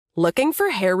Looking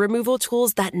for hair removal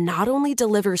tools that not only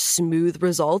deliver smooth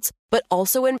results, but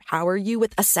also empower you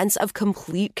with a sense of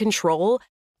complete control?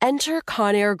 Enter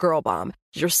Conair Girl Bomb,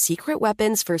 your secret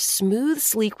weapons for smooth,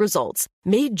 sleek results,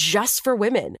 made just for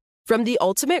women. From the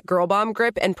ultimate Girl Bomb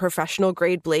grip and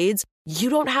professional-grade blades, you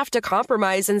don't have to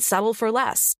compromise and settle for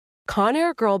less.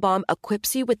 Conair Girl Bomb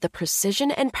equips you with the precision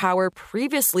and power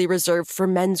previously reserved for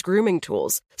men's grooming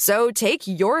tools. So take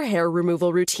your hair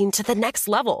removal routine to the next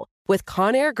level with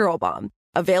Conair Girl Bomb.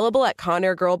 Available at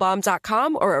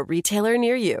ConairGirlBomb.com or a retailer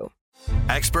near you.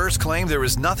 Experts claim there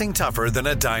is nothing tougher than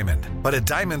a diamond. But at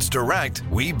Diamonds Direct,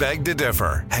 we beg to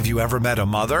differ. Have you ever met a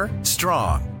mother?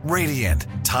 Strong, radiant,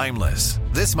 timeless.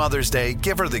 This Mother's Day,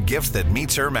 give her the gift that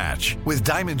meets her match. With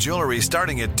diamond jewelry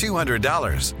starting at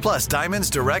 $200. Plus Diamonds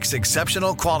Direct's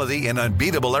exceptional quality and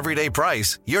unbeatable everyday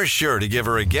price, you're sure to give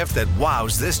her a gift that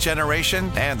wows this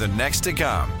generation and the next to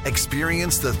come.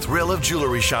 Experience the thrill of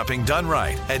jewelry shopping done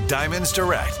right at Diamonds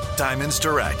Direct. Diamonds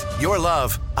Direct. Your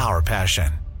love, our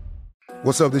passion.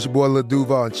 What's up, this your boy Lil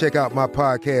Duval, and check out my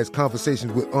podcast,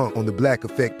 Conversations with Unc, on the Black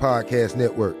Effect Podcast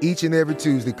Network. Each and every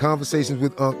Tuesday, Conversations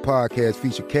with Unc podcast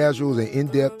feature casuals and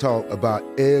in-depth talk about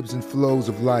ebbs and flows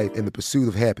of life and the pursuit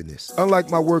of happiness.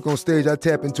 Unlike my work on stage, I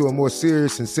tap into a more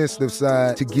serious and sensitive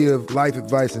side to give life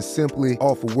advice and simply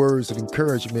offer words of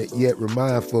encouragement, yet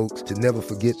remind folks to never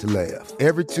forget to laugh.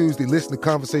 Every Tuesday, listen to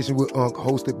Conversations with Unc,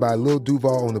 hosted by Lil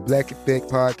Duval on the Black Effect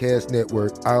Podcast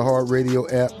Network,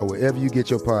 iHeartRadio app, or wherever you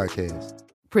get your podcasts.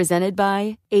 Presented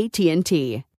by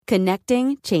AT&T.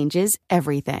 Connecting changes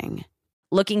everything.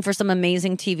 Looking for some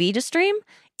amazing TV to stream?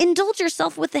 Indulge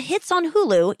yourself with the hits on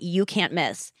Hulu you can't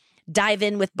miss. Dive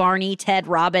in with Barney, Ted,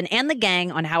 Robin, and the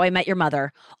gang on How I Met Your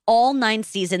Mother. All 9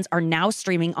 seasons are now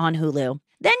streaming on Hulu.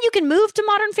 Then you can move to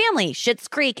Modern Family, Schitt's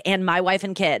Creek, and My Wife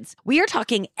and Kids. We are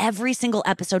talking every single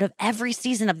episode of every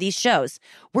season of these shows.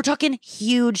 We're talking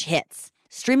huge hits.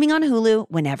 Streaming on Hulu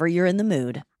whenever you're in the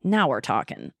mood. Now we're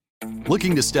talking.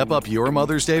 Looking to step up your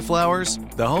Mother's Day flowers?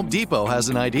 The Home Depot has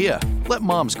an idea. Let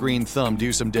Mom's green thumb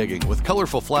do some digging with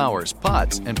colorful flowers,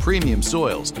 pots, and premium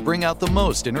soils to bring out the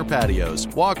most in her patios,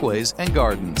 walkways, and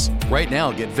gardens. Right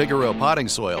now, get Vigoro potting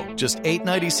soil, just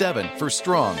 $8.97 for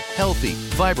strong, healthy,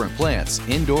 vibrant plants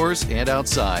indoors and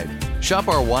outside. Shop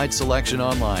our wide selection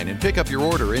online and pick up your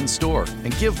order in-store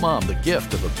and give Mom the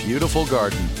gift of a beautiful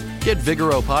garden. Get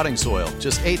Vigoro potting soil,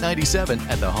 just $8.97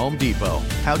 at the Home Depot.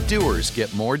 How doers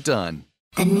get more done.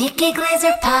 The Nikki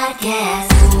Glazer Podcast.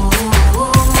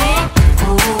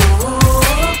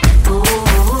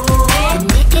 The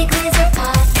Nikki Glazer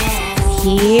Podcast.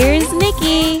 Here's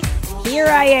Nikki. Here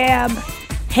I am.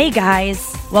 Hey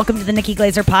guys, welcome to the Nikki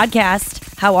Glazer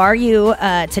Podcast. How are you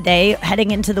today, heading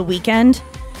into the weekend?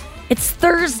 It's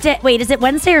Thursday. Wait, is it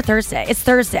Wednesday or Thursday? It's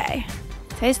Thursday.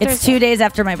 Today's Thursday. It's 2 days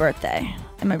after my birthday.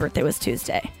 And my birthday was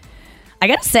Tuesday. I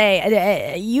gotta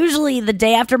say, usually the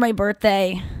day after my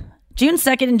birthday, June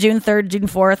 2nd and June 3rd, June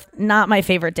 4th, not my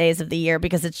favorite days of the year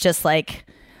because it's just like,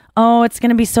 oh, it's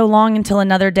gonna be so long until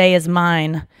another day is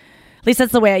mine. At least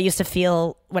that's the way I used to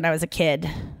feel when I was a kid.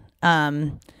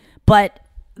 But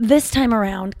this time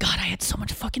around, God, I had so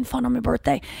much fucking fun on my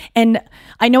birthday. And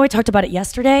I know I talked about it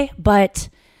yesterday, but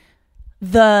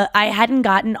I hadn't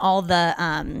gotten all the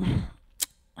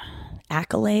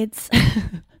accolades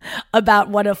about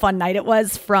what a fun night it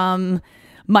was from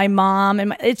my mom.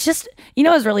 And it's just, you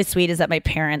know, what's really sweet is that my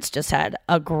parents just had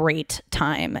a great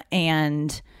time.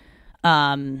 And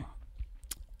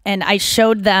I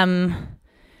showed them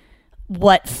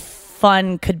what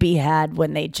fun could be had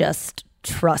when they just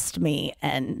trust me.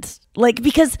 And like,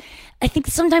 because I think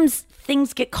sometimes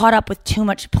things get caught up with too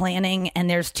much planning and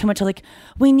there's too much like,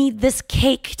 we need this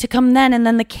cake to come then, and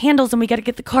then the candles, and we got to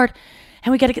get the card.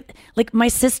 And we got to get, like, my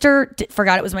sister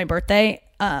forgot it was my birthday.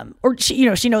 Or she, you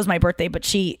know, she knows my birthday, but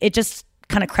it just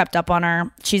kind of crept up on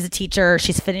her. She's a teacher.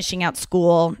 She's finishing out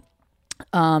school.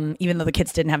 Even though the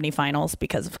kids didn't have any finals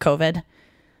because of COVID.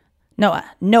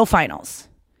 No finals.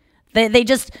 They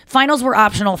just, finals were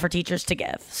optional for teachers to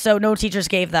give. So no teachers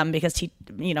gave them because,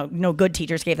 no good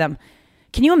teachers gave them.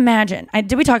 Can you imagine?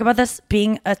 Did we talk about this?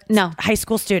 Being a high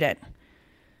school student.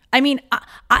 I mean,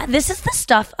 this is the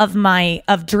stuff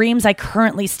of dreams I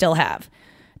currently still have.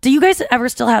 Do you guys ever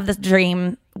still have this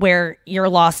dream where you're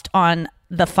lost on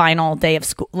the final day of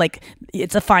school? Like,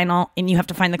 it's a final and you have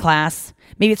to find the class.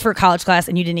 Maybe it's for a college class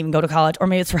and you didn't even go to college, or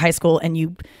maybe it's for high school and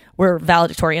you were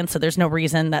valedictorian, so there's no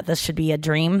reason that this should be a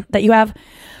dream that you have.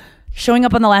 Showing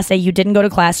up on the last day, you didn't go to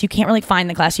class, you can't really find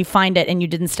the class, you find it and you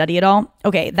didn't study at all.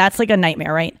 Okay, that's like a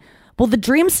nightmare, right? Well, the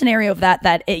dream scenario of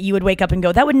you would wake up and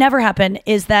go, that would never happen,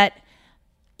 is that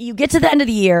you get to the end of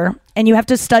the year and you have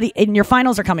to study and your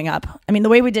finals are coming up. I mean, the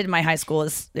way we did in my high school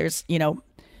is there's,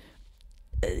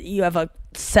 you have a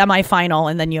semifinal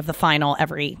and then you have the final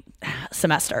every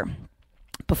semester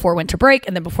before winter break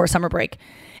and then before summer break.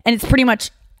 And it's pretty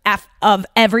much of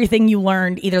everything you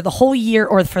learned either the whole year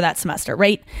or for that semester,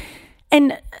 right?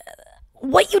 And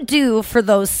what you do for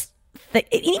those,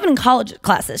 even in college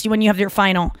classes, when you have your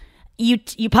final, you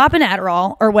pop an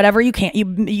Adderall or whatever you can.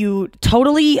 You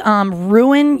totally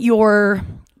ruin your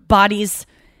body's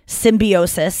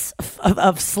symbiosis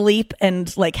of sleep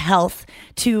and like health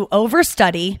to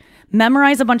overstudy,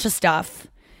 memorize a bunch of stuff,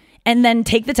 and then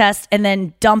take the test and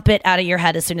then dump it out of your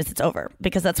head as soon as it's over.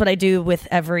 Because that's what I do with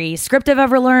every script I've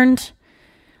ever learned.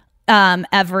 You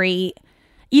ever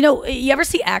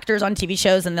see actors on TV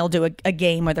shows and they'll do a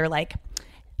game where they're like,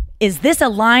 is this a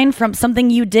line from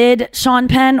something you did, Sean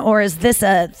Penn, or is this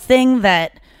a thing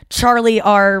that Charlie,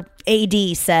 our AD,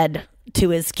 said to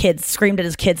his kids, screamed at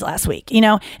his kids last week,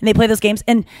 and they play those games.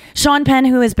 And Sean Penn,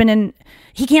 who has been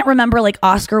he can't remember like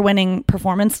Oscar-winning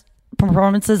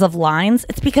performances of lines.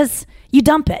 It's because you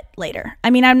dump it later. I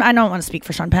mean, I don't want to speak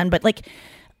for Sean Penn, but like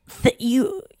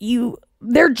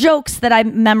they're jokes that I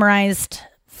memorized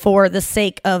for the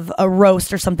sake of a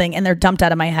roast or something, and they're dumped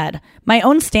out of my head. My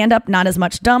own stand-up, not as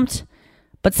much dumped,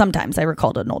 but sometimes. I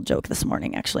recalled an old joke this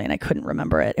morning, actually, and I couldn't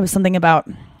remember it. It was something about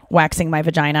waxing my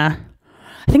vagina.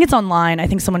 I think it's online. I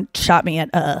think someone shot me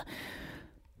at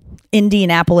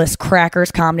Indianapolis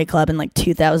Crackers Comedy Club in like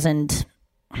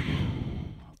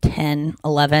 2010,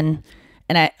 11,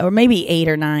 or maybe 8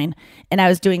 or 9. And I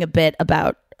was doing a bit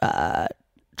about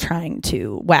trying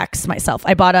to wax myself.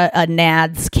 I bought a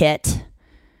NADS kit.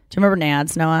 Do you remember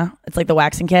NADS, Noah? It's like the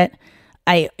waxing kit.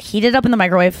 I heated it up in the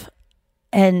microwave.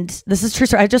 And this is true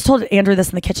story. I just told Andrew this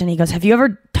in the kitchen. He goes, have you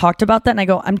ever talked about that? And I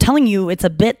go, I'm telling you, it's a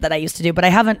bit that I used to do, but I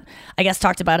haven't, I guess,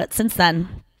 talked about it since then.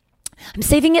 I'm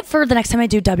saving it for the next time I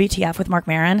do WTF with Mark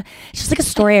Maron. It's just like a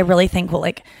story I really think will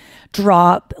like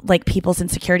draw like people's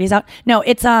insecurities out. No,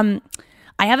 it's, I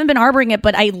haven't been harboring it,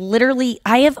 but I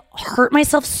have hurt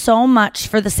myself so much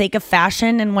for the sake of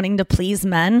fashion and wanting to please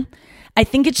men. I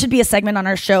think it should be a segment on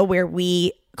our show where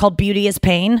we called Beauty is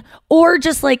Pain, or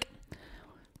just like,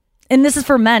 and this is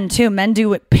for men too. Men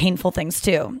do painful things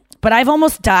too. But I've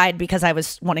almost died because I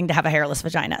was wanting to have a hairless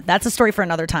vagina. That's a story for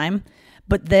another time.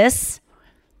 But this,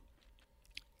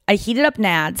 I heated up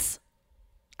NADS.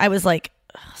 I was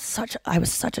such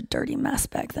a dirty mess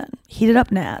back then. Heated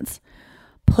up NADS.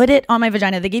 Put it on my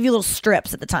vagina. They gave you little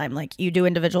strips at the time, like you do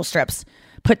individual strips.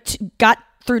 Got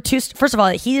through first of all,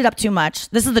 it heated up too much.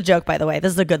 This is the joke, by the way.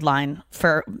 This is a good line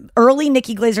for early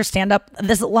Nikki Glaser stand-up.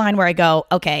 This is a line where I go,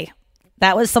 okay,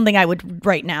 that was something I would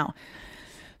write now.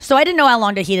 So I didn't know how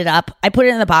long to heat it up. I put it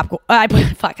in the popcorn. I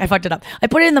fucked it up. I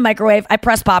put it in the microwave. I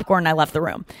pressed popcorn and I left the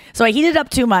room. So I heated up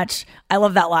too much. I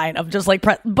love that line of just like,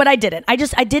 but I didn't. I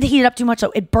did heat it up too much.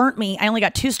 So it burnt me. I only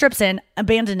got 2 strips in,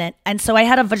 abandoned it. And so I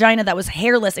had a vagina that was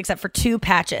hairless except for 2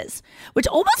 patches, which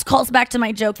almost calls back to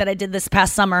my joke that I did this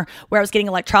past summer where I was getting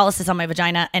electrolysis on my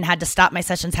vagina and had to stop my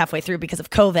sessions halfway through because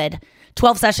of COVID.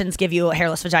 12 sessions give you a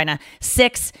hairless vagina.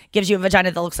 6 gives you a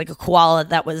vagina that looks like a koala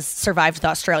that was survived the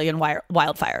Australian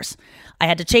wildfires. I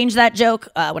had to change that joke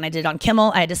when I did it on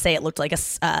Kimmel. I had to say it looked like a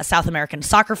South American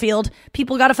soccer field.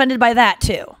 People got offended by that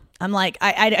too. I'm like,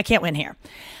 I can't win here.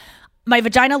 My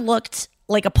vagina looked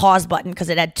like a pause button because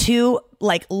it had 2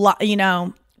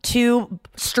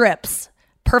 strips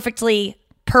perfectly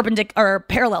perpendicular or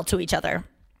parallel to each other.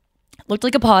 Looked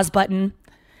like a pause button.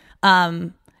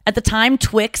 At the time,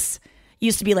 Twix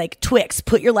used to be like, Twix,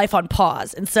 put your life on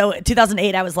pause. And so in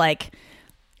 2008, I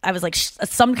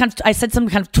said some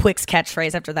kind of Twix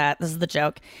catchphrase after that. This is the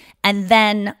joke. And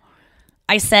then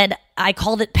I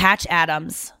called it Patch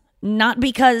Adams, not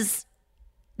because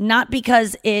of how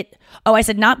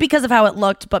it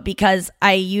looked, but because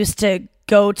I used to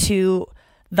go to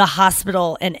the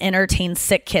hospital and entertain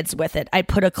sick kids with it. I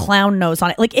put a clown nose on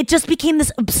it. Like, it just became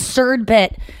this absurd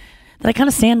bit that I kind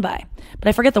of stand by. But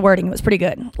I forget the wording. It was pretty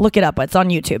good. Look it up. It's on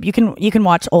YouTube. You can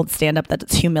watch old stand-up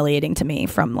that's humiliating to me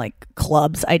from like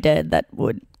clubs I did that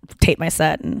would tape my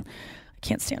set, and I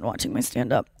can't stand watching my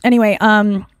stand-up. Anyway,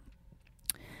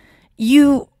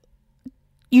 you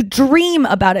dream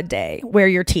about a day where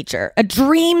your teacher, a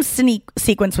dream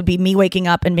sequence would be me waking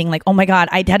up and being like, oh my God,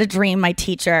 I had a dream my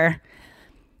teacher,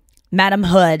 Madam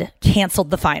Hood, canceled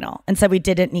the final and said we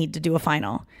didn't need to do a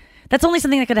final. That's only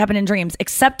something that could happen in dreams,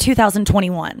 except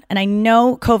 2021. And I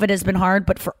know COVID has been hard,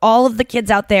 but for all of the kids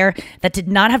out there that did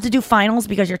not have to do finals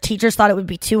because your teachers thought it would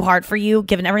be too hard for you,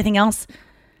 given everything else,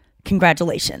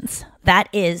 congratulations. That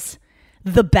is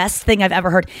the best thing I've ever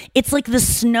heard. It's like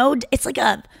it's like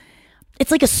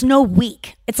a snow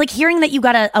week. It's like hearing that you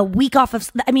got a week off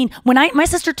of, when my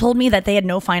sister told me that they had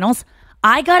no finals,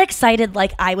 I got excited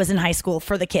like I was in high school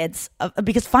for the kids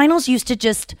because finals used to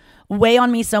just weigh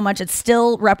on me so much. It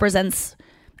still represents,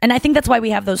 and I think that's why we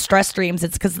have those stress dreams.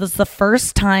 It's because this is the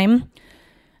first time,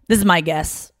 this is my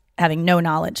guess, having no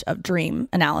knowledge of dream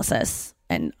analysis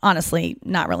and honestly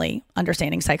not really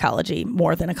understanding psychology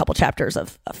more than a couple chapters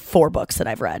of 4 books that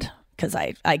I've read because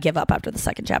I give up after the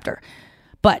second chapter.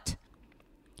 But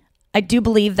I do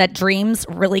believe that dreams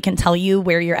really can tell you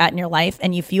where you're at in your life.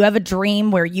 And if you have a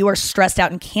dream where you are stressed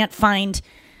out and can't find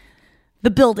the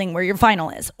building where your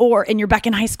final is, or you're back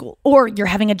in high school, or you're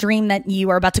having a dream that you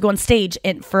are about to go on stage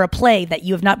for a play that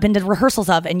you have not been to rehearsals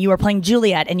of, and you are playing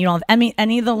Juliet and you don't have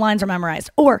any of the lines are memorized,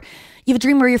 or you have a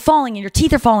dream where you're falling and your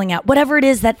teeth are falling out, whatever it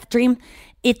is, that dream,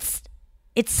 it's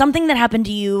something that happened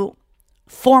to you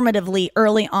formatively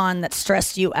early on that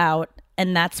stressed you out.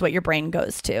 And that's what your brain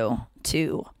goes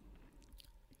to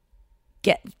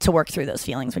get to work through those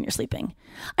feelings when you're sleeping.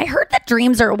 I heard that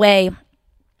dreams are a way,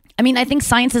 I think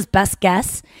science's best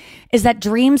guess is that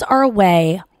dreams are a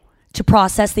way to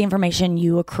process the information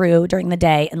you accrue during the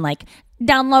day and like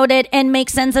download it and make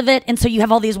sense of it. And so you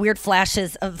have all these weird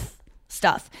flashes of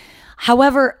stuff.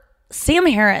 However, Sam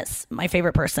Harris, my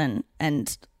favorite person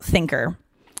and thinker,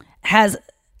 says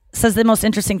the most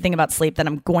interesting thing about sleep that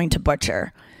I'm going to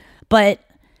butcher. But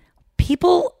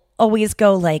people always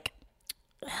go like,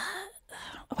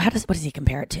 what does he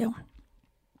compare it to?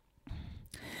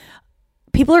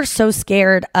 People are so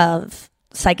scared of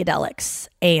psychedelics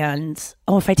and,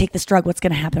 if I take this drug, what's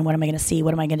going to happen? What am I going to see?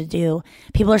 What am I going to do?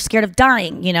 People are scared of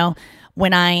dying.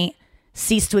 When I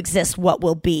cease to exist, what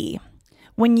will be?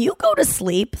 When you go to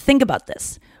sleep, think about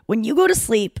this. When you go to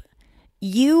sleep,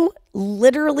 you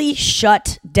literally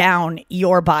shut down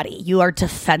your body. You are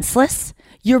defenseless.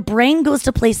 Your brain goes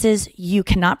to places you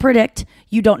cannot predict.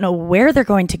 You don't know where they're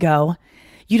going to go.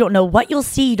 You don't know what you'll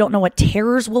see. You don't know what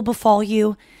terrors will befall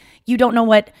you. You don't know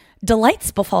what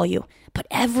delights befall you. But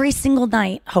every single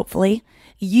night, hopefully,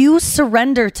 you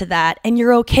surrender to that and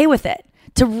you're okay with it.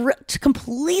 To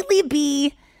completely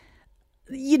be,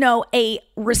 a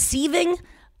receiving,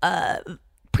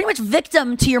 pretty much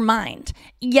victim to your mind.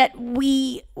 Yet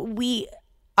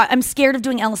I'm scared of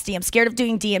doing LSD. I'm scared of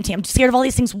doing DMT. I'm scared of all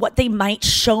these things, what they might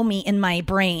show me in my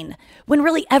brain. When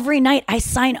really every night I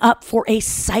sign up for a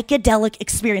psychedelic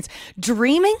experience.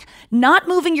 Dreaming, not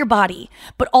moving your body,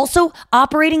 but also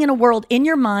operating in a world in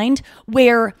your mind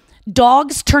where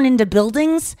dogs turn into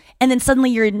buildings and then suddenly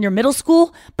you're in your middle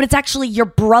school, but it's actually your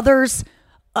brother's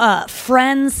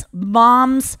friends,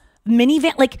 mom's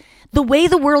minivan. Like the way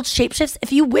the world shapeshifts,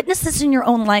 if you witness this in your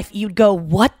own life, you'd go,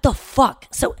 what the fuck?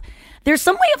 So there's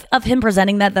some way of him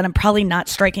presenting that I'm probably not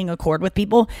striking a chord with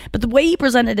people, but the way he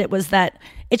presented it was that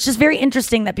it's just very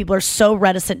interesting that people are so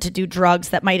reticent to do drugs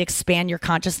that might expand your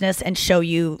consciousness and show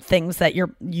you things that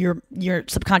your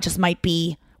subconscious might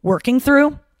be working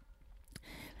through.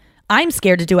 I'm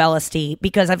scared to do LSD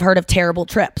because I've heard of terrible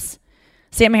trips.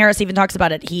 Sam Harris even talks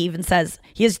about it. He even says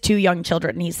he has 2 young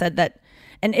children, and he said that.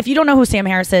 And if you don't know who Sam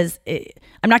Harris is,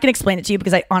 I'm not going to explain it to you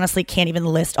because I honestly can't even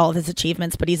list all of his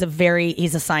achievements, but he's a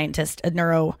scientist, a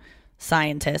neuroscience.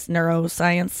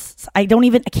 I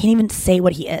can't even say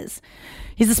what he is.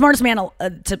 He's the smartest man,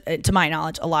 to my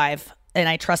knowledge, alive. And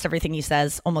I trust everything he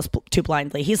says almost too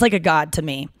blindly. He's like a god to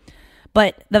me.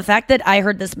 But the fact that I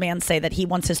heard this man say that he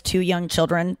wants his 2 young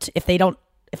children, if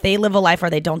they live a life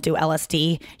where they don't do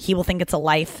LSD, he will think it's a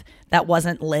life that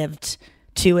wasn't lived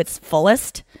to its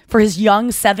fullest for his young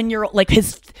 7-year-old, like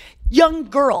his young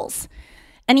girls.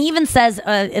 And he even says,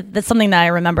 that's something that I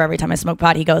remember every time I smoke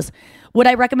pot. He goes, would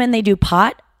I recommend they do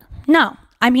pot? No.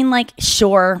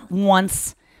 Sure,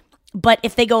 once. But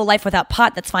if they go a life without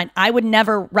pot, that's fine. I would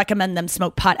never recommend them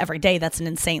smoke pot every day. That's an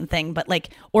insane thing. But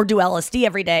or do LSD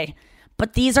every day.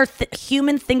 But these are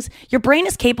human things. Your brain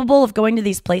is capable of going to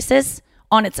these places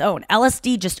on its own.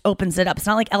 LSD just opens it up. It's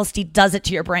not like LSD does it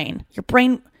to your brain. Your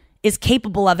brain is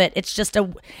capable of it. It's just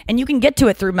and you can get to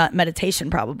it through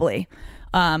meditation probably,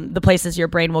 the places your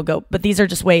brain will go. But these are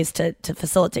just ways to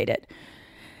facilitate it.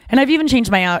 And I've even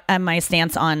changed my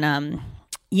stance on,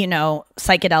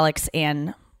 psychedelics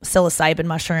and psilocybin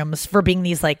mushrooms for being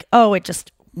these it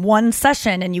just one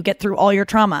session and you get through all your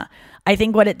trauma. I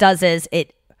think what it does is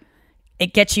it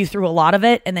gets you through a lot of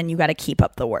it, and then you got to keep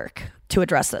up the work to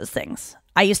address those things.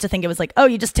 I used to think it was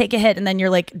you just take a hit and then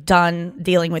you're done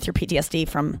dealing with your PTSD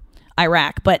from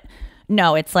Iraq. But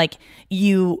no, it's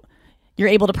you're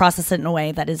able to process it in a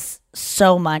way that is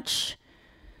so much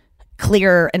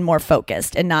clearer and more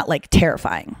focused and not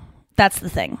terrifying. That's the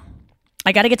thing.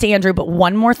 I got to get to Andrew, but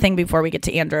one more thing before we get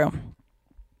to Andrew.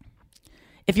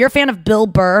 If you're a fan of Bill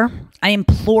Burr, I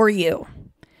implore you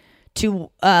to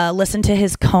listen to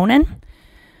his Conan.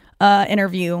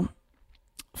 interview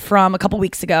from a couple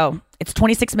weeks ago. It's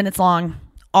 26 minutes long.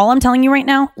 All I'm telling you right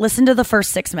now, listen to the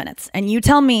first 6 minutes. And you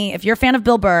tell me if you're a fan of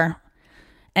Bill Burr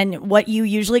and what you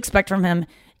usually expect from him,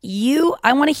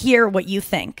 I want to hear what you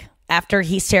think after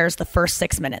he shares the first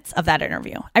 6 minutes of that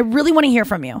interview. I really want to hear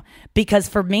from you, because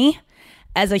for me,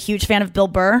 as a huge fan of Bill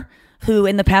Burr, who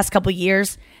in the past couple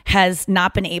years has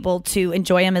not been able to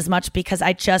enjoy him as much because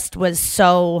I just was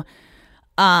so,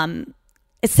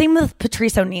 it's same with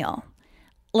Patrice O'Neal.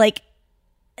 Like,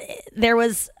 there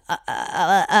was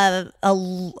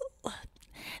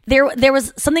there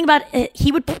was something about it.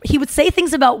 He would say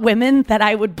things about women that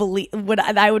I would believe,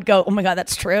 I would go, oh my God,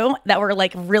 that's true, that were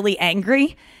like really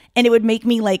angry, and it would make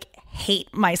me like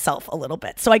hate myself a little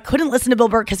bit. So I couldn't listen to Bill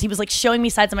Burr because he was like showing me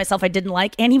sides of myself I didn't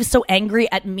like, and he was so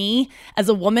angry at me as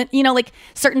a woman, like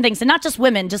certain things, and not just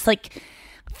women, just like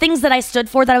things that I stood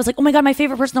for, that I was like, oh my God, my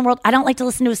favorite person in the world, I don't like to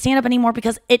listen to his stand-up anymore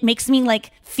because it makes me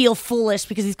like feel foolish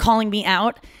because he's calling me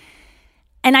out.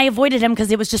 And I avoided him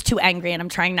because it was just too angry, and I'm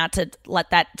trying not to let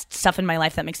that stuff in my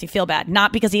life that makes me feel bad.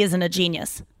 Not because he isn't a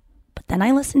genius. But then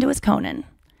I listened to his Conan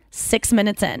 6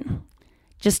 minutes in.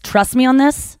 Just trust me on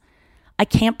this. I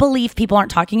can't believe people aren't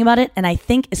talking about it. And I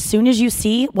think as soon as you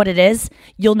see what it is,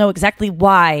 you'll know exactly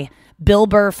why Bill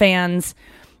Burr fans,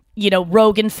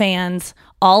 Rogan fans,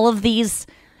 all of these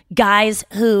guys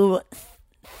who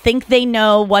think they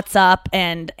know what's up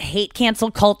and hate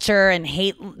cancel culture and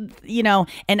hate,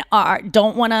 and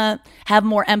don't want to have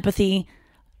more empathy.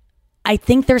 I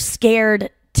think they're scared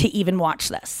to even watch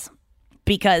this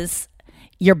because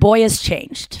your boy has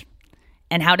changed.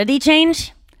 And how did he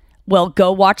change? Well,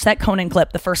 go watch that Conan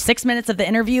clip, the first 6 minutes of the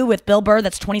interview with Bill Burr,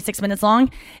 that's 26 minutes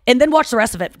long, and then watch the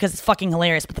rest of it because it's fucking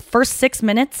hilarious. But the first 6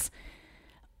 minutes,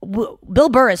 Bill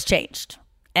Burr has changed.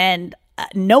 And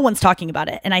no one's talking about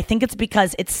it. And I think it's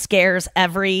because it scares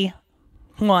everyone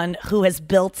who has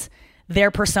built their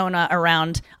persona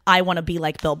around, I want to be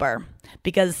like Bill Burr.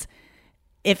 Because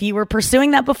if you were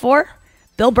pursuing that before,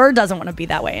 Bill Burr doesn't want to be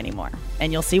that way anymore.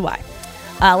 And you'll see why.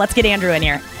 Let's get Andrew in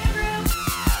here.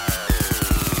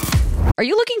 Are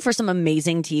you looking for some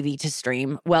amazing TV to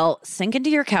stream? Well, sink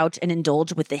into your couch and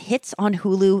indulge with the hits on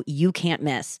Hulu you can't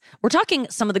miss. We're talking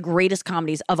some of the greatest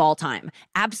comedies of all time.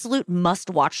 Absolute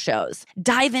must-watch shows.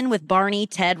 Dive in with Barney,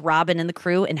 Ted, Robin, and the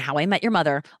crew in How I Met Your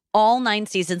Mother. All 9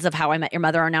 seasons of How I Met Your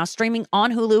Mother are now streaming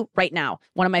on Hulu right now.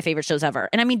 One of my favorite shows ever.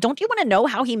 And I mean, don't you want to know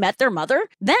how he met their mother?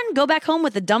 Then go back home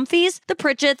with the Dumfies, the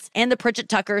Pritchetts, and the Pritchett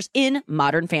Tuckers in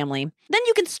Modern Family. Then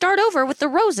you can start over with the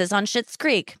Roses on Schitt's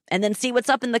Creek. And then see what's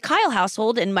up in the Kyle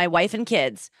household in My Wife and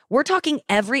Kids. We're talking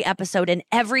every episode and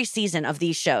every season of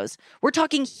these shows. We're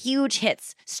talking huge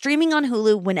hits, streaming on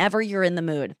Hulu whenever you're in the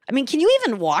mood. I mean, can you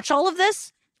even watch all of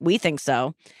this? We think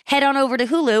so. Head on over to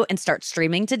Hulu and start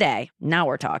streaming today. Now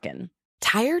we're talking.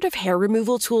 Tired of hair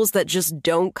removal tools that just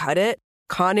don't cut it?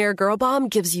 Conair Girl Bomb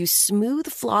gives you smooth,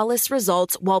 flawless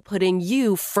results while putting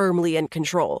you firmly in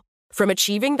control. From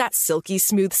achieving that silky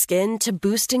smooth skin to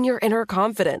boosting your inner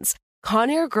confidence,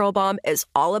 Conair Girl Bomb is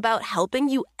all about helping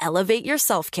you elevate your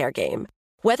self-care game.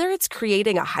 Whether it's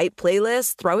creating a hype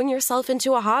playlist, throwing yourself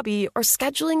into a hobby, or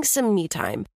scheduling some me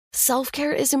time,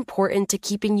 self-care is important to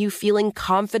keeping you feeling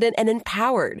confident and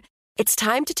empowered. It's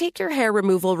time to take your hair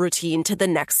removal routine to the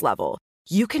next level.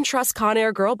 You can trust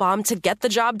Conair Girl Bomb to get the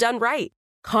job done right.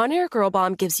 Conair Girl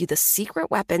Bomb gives you the secret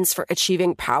weapons for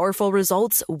achieving powerful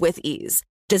results with ease.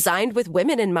 Designed with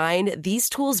women in mind, these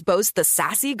tools boast the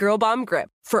sassy Girl Bomb grip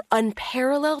for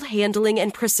unparalleled handling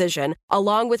and precision,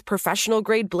 along with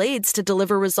professional-grade blades to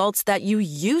deliver results that you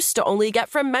used to only get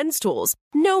from men's tools.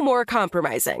 No more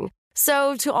compromising.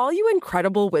 So, to all you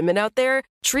incredible women out there,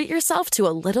 treat yourself to a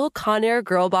little Conair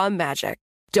Girl Bomb magic.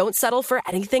 Don't settle for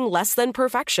anything less than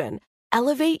perfection.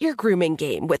 Elevate your grooming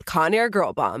game with Conair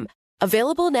Girl Bomb.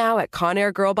 Available now at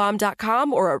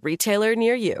ConairGirlBomb.com or a retailer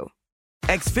near you.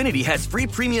 Xfinity has free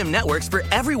premium networks for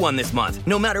everyone this month,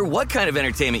 no matter what kind of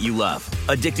entertainment you love.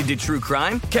 Addicted to true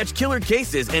crime? Catch killer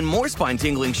cases and more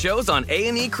spine-tingling shows on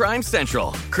A&E Crime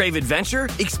Central. Crave adventure?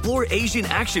 Explore Asian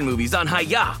action movies on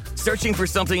Hi-YAH. Searching for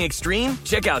something extreme?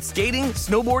 Check out skating,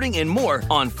 snowboarding, and more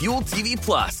on Fuel TV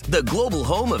Plus, the global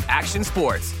home of action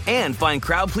sports. And find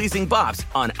crowd-pleasing bops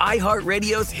on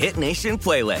iHeartRadio's Hit Nation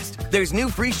playlist. There's new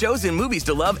free shows and movies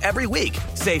to love every week.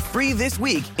 Say free this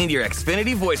week in your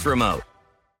Xfinity voice remote.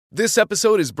 This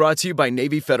episode is brought to you by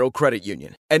Navy Federal Credit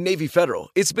Union. At Navy Federal,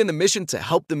 it's been the mission to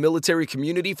help the military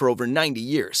community for over 90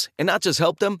 years. And not just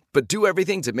help them, but do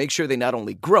everything to make sure they not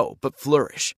only grow, but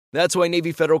flourish. That's why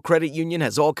Navy Federal Credit Union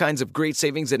has all kinds of great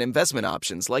savings and investment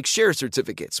options like share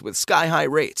certificates with sky-high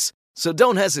rates. So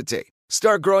don't hesitate.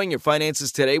 Start growing your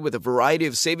finances today with a variety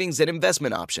of savings and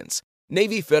investment options.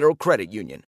 Navy Federal Credit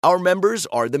Union. Our members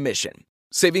are the mission.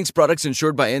 Savings products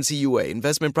insured by NCUA.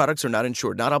 Investment products are not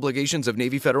insured, not obligations of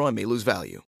Navy Federal and may lose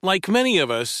value. Like many of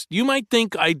us, you might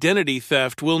think identity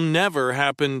theft will never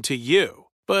happen to you.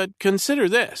 But consider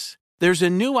this. There's a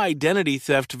new identity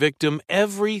theft victim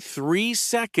every 3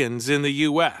 seconds in the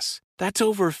U.S. That's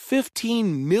over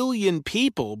 15 million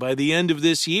people by the end of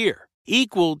this year,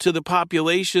 equal to the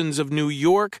populations of New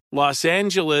York, Los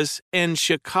Angeles, and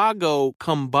Chicago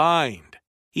combined.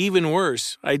 Even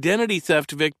worse, identity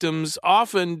theft victims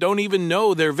often don't even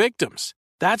know they're victims.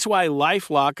 That's why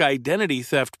LifeLock Identity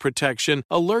Theft Protection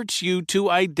alerts you to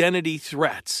identity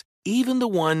threats, even the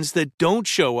ones that don't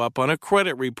show up on a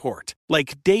credit report,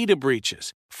 like data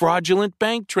breaches, fraudulent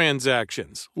bank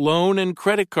transactions, loan and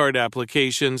credit card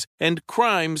applications, and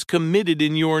crimes committed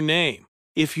in your name.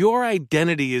 If your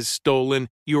identity is stolen,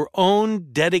 your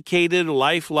own dedicated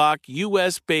LifeLock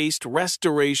U.S.-based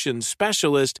restoration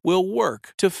specialist will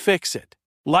work to fix it.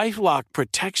 LifeLock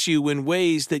protects you in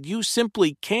ways that you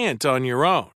simply can't on your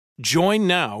own. Join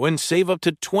now and save up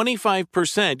to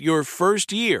 25% your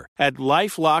first year at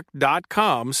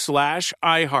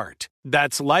LifeLock.com/iHeart.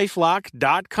 That's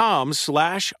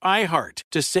LifeLock.com/iHeart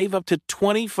to save up to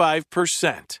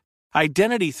 25%.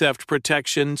 Identity theft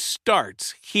protection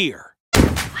starts here.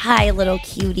 Hi, little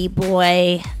cutie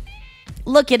boy.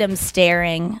 Look at him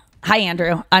staring. Hi,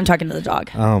 Andrew. I'm talking to the dog.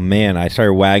 Oh, man. I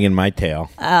started wagging my tail.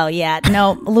 Oh, yeah.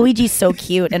 No, Luigi's so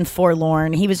cute and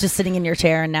forlorn. He was just sitting in your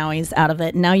chair, and now he's out of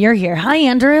it. Now you're here. Hi,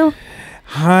 Andrew.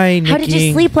 Hi, Nikki. How did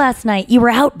you sleep last night? You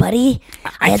were out, buddy.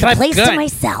 I had the place to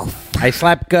myself. I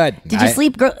slept good. Did you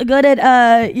sleep good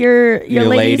at your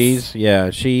ladies? Yeah.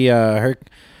 She her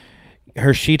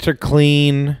sheets are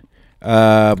clean.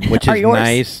 Which is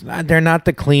nice. They're not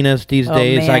the cleanest these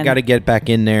days. Man. I got to get back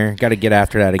in there. Got to get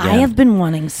after that again. I have been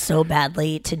wanting so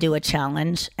badly to do a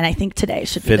challenge, and I think today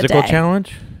should be the day. Physical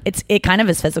challenge? It kind of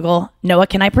is physical. Noah,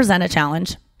 can I present a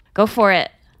challenge? Go for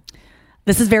it.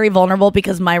 This is very vulnerable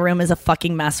because my room is a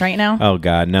fucking mess right now. Oh,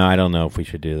 God. No, I don't know if we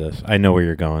should do this. I know where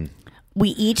you're going. We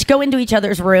each go into each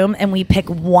other's room, and we pick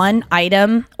one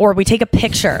item, or we take a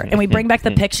picture, and we bring back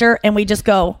the picture, and we just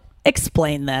go,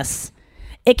 explain this.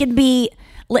 It could be,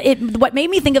 what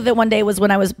made me think of it one day was when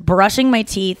I was brushing my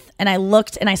teeth and I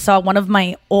looked and I saw one of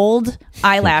my old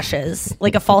eyelashes,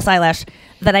 like a false eyelash,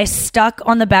 that I stuck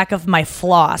on the back of my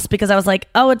floss because I was like,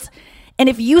 and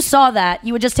if you saw that,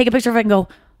 you would just take a picture of it and go,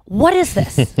 what is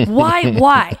this?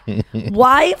 Why?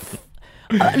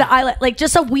 Like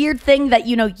just a weird thing that,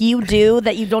 you do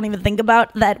that you don't even think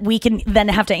about that we can then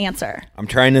have to answer. I'm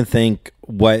trying to think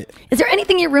Is there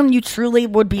anything in your room you truly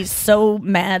would be so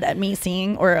mad at me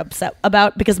seeing or upset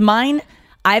about? Because mine,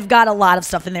 I've got a lot of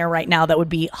stuff in there right now that would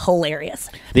be hilarious.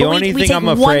 The only thing I'm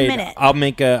afraid I'll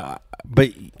make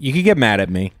but you could get mad at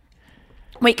me.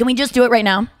 Wait, can we just do it right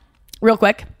now? Real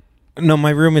quick. No,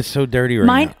 my room is so dirty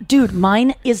right now. Dude,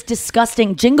 mine is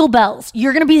disgusting. Jingle bells.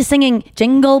 You're going to be singing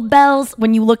Jingle Bells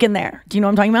when you look in there. Do you know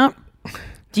what I'm talking about?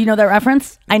 Do you know that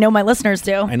reference? I know my listeners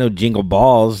do. I know Jingle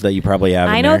Balls that you probably have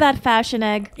in I know there. that fashion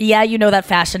egg. Yeah, you know that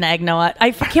fashion egg, Noah.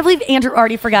 I can't believe Andrew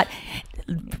already forgot.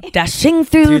 Dashing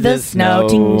through the snow,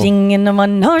 ting ting in the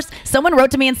one horse. Someone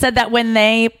wrote to me and said that when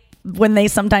they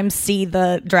sometimes see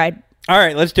the dried All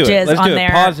right, let's do it. Let's do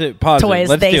it. Pause it. Toys,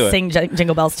 Let's they do it. sing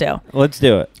Jingle Bells too. Let's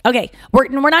do it. Okay, we're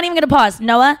not even going to pause.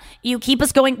 Noah, you keep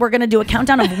us going. We're going to do a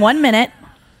countdown of 1 minute.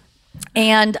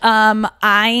 And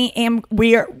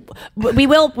we'll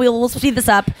speed this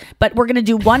up, but we're gonna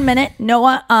do 1 minute.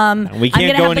 Noah, we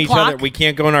can't go in each other. We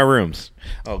can't go in our rooms.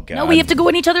 Oh God. No, we have to go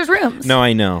in each other's rooms. No,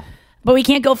 I know. But we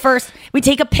can't go first. We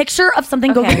take a picture of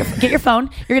something. Okay. Go get your phone.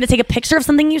 You're gonna take a picture of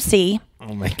something you see.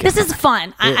 Oh my God. This is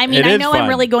fun. I know fun. I'm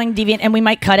really going deviant, and we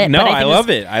might cut it. No, but I love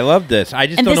it. I love this. I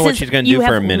just don't know what she's gonna do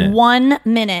for a minute. 1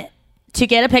 minute to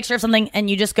get a picture of something, and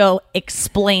you just go,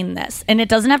 explain this. And it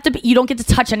doesn't have to be, you don't get to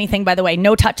touch anything, by the way.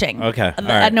 No touching. Okay. All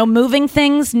right. No moving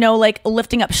things, no like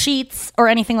lifting up sheets or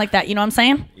anything like that. You know what I'm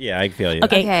saying? Yeah, I feel you.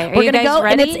 Okay. Are We're you going to guys go,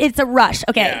 ready? and it's a rush.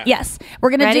 Okay, Yeah. yes.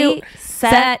 We're going to do Ready,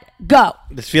 set, go.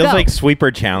 This feels go. like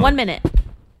Sweeper Challenge. 1 minute.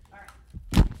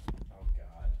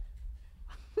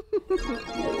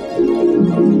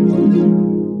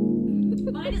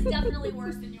 Mine is definitely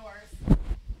worse than yours.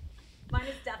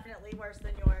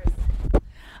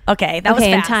 Okay, that was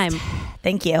fast. time.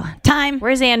 Thank you. Time.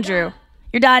 Where's Andrew?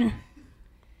 You're done.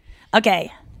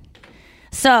 Okay.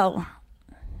 So,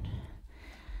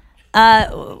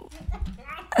 are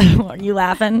you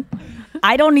laughing?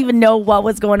 I don't even know what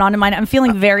was going on in mine. I'm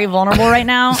feeling very vulnerable right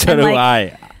now. So do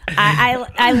I.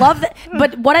 I love that.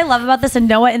 But what I love about this, and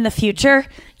Noah, in the future,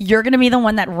 you're going to be the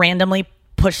one that randomly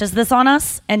pushes this on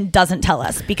us and doesn't tell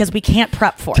us because we can't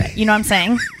prep for it. You know what I'm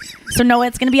saying? So Noah,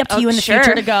 it's going to be up to you in the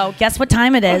future to go, guess what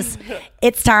time it is?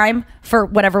 It's time for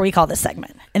whatever we call this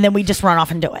segment. And then we just run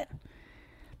off and do it.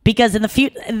 Because in the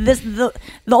future, the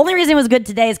only reason it was good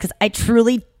today is because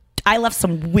I left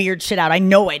some weird shit out. I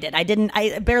know I did.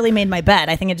 I barely made my bed.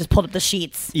 I think I just pulled up the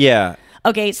sheets. Yeah.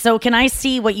 Okay, so can I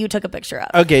see what you took a picture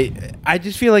of? Okay, I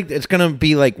just feel like it's going to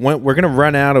be like, we're going to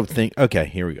run out of things. Okay,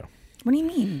 here we go. What do you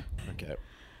mean? Okay.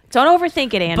 Don't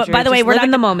overthink it, Andrew. But by the way, just we're live in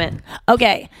not the moment.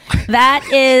 Okay, that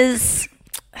is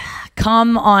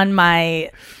come on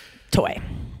my toy.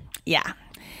 Yeah.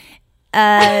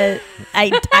 I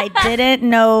didn't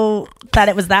know that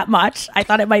it was that much. I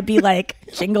thought it might be like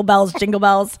jingle bells,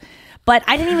 but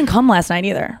I didn't even come last night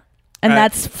either. And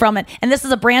that's from it. And this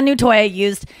is a brand new toy I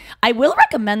used. I will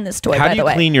recommend this toy, by the way. How do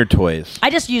you clean your toys? I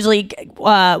just usually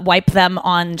wipe them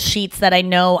on sheets that I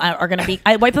know are going to be...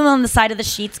 I wipe them on the side of the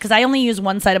sheets because I only use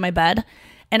one side of my bed.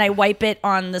 And I wipe it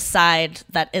on the side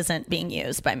that isn't being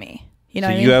used by me. You know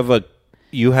what I mean?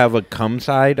 You have a cum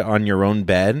side on your own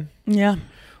bed? Yeah.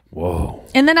 Whoa.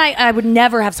 And then I would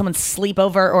never have someone sleep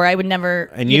over, or I would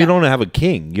never... And you don't have a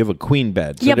king. You have a queen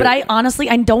bed. So yeah, but I honestly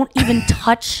don't even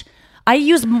touch... I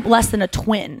use less than a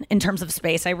twin in terms of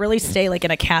space. I really stay like in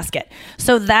a casket.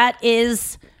 So that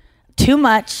is too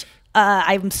much.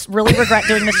 I really regret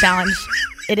doing this challenge.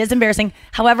 It is embarrassing.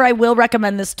 However, I will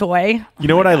recommend this toy. You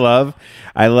know what I love?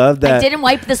 I love that. I didn't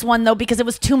wipe this one though because it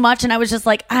was too much, and I was just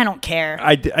like, I don't care.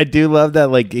 I do love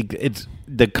that. Like it's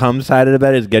the cum side of the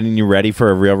bed is getting you ready for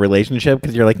a real relationship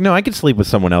because you're like, no, I could sleep with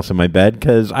someone else in my bed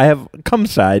because I have cum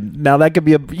side. Now that could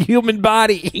be a human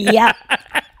body. Yeah.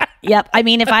 Yep. I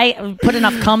mean, if I put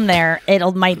enough cum there, it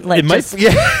might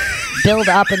build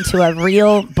up into a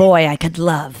real boy I could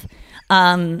love.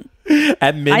 At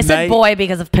midnight. I said boy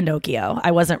because of Pinocchio. I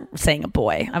wasn't saying a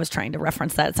boy. I was trying to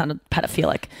reference that. It sounded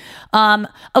pedophilic.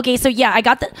 Okay, so yeah,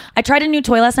 I tried a new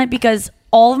toy last night because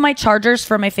all of my chargers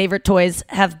for my favorite toys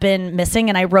have been missing,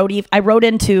 and I wrote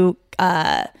into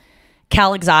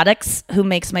Cal Exotics, who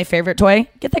makes my favorite toy.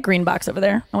 Get that green box over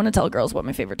there. I want to tell girls what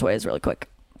my favorite toy is really quick.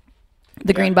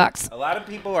 The green box. A lot of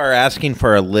people are asking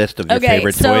for a list of your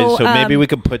favorite toys, so maybe we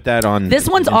could put that on. This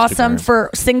one's Instagram. awesome for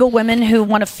single women who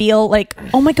want to feel like,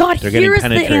 oh my God, here is the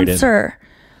answer.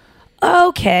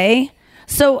 Okay.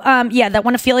 So, that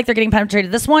want to feel like they're getting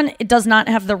penetrated. This one, it does not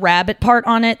have the rabbit part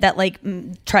on it that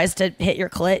tries to hit your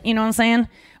clit. You know what I'm saying?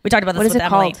 We talked about this with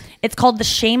Emily. It's called The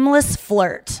Shameless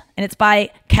Flirt, and it's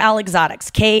by Cal Exotics,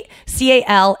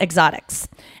 Cal Exotics.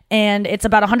 And it's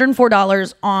about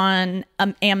 $104 on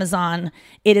Amazon.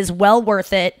 It is well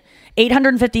worth it.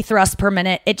 850 thrusts per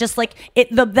minute. It just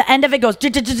the end of it goes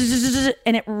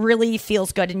and it really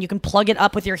feels good. And you can plug it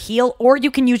up with your heel, or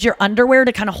you can use your underwear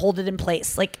to kind of hold it in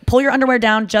place. Like pull your underwear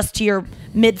down just to your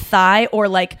mid thigh or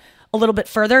like a little bit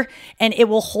further, and it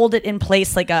will hold it in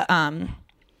place like a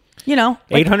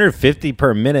 850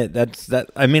 per minute. That's that.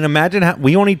 I mean, imagine how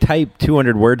we only type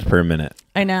 200 words per minute.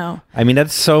 I know. I mean,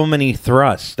 that's so many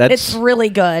thrusts. It's really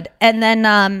good. And then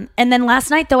last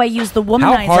night though, I used the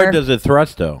womanizer. How hard does it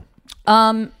thrust though?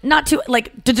 Not too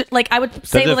like I would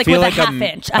say with a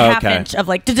half inch of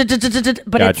like,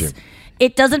 but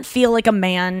it doesn't feel like a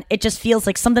man. It just feels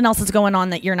like something else is going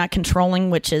on that you're not controlling,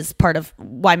 which is part of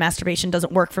why masturbation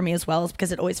doesn't work for me as well, is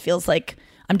because it always feels like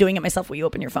I'm doing it myself when you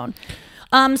open your phone.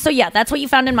 So yeah, that's what you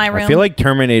found in my room. I feel like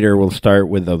Terminator will start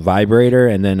with a vibrator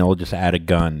and then it'll just add a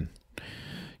gun.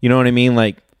 You know what I mean?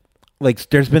 Like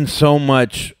there's been so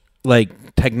much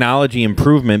like technology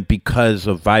improvement because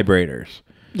of vibrators.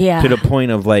 Yeah. To the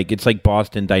point of like, it's like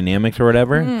Boston Dynamics or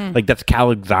whatever. Like that's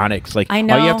Cal Exotics. Like I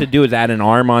know. All you have to do is add an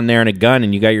arm on there and a gun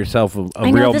and you got yourself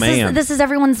a real man. This is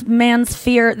everyone's man's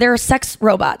fear. There are sex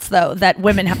robots though that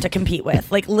women have to compete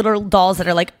with. Like literal dolls that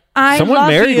are like, Someone love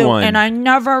married you one. and I'm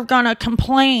never gonna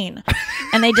complain.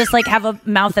 And they just like have a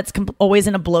mouth that's always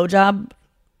in a blowjob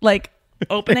like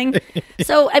opening.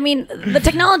 So I mean, the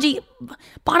technology,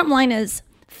 bottom line is,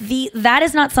 that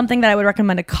is not something that I would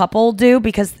recommend a couple do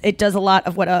because it does a lot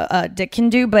of what a dick can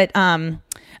do. But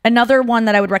another one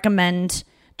that I would recommend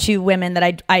to women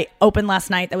that I opened last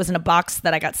night that was in a box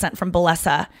that I got sent from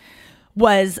Bellesa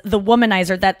was the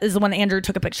womanizer. That is the one that Andrew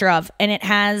took a picture of, and it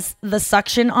has the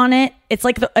suction on it. It's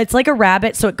like a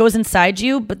rabbit, so it goes inside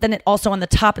you, but then it also on the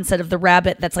top, instead of the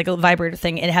rabbit that's like a vibrator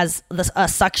thing, it has a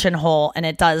suction hole, and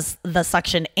it does the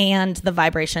suction and the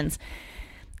vibrations.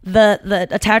 The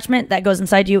attachment that goes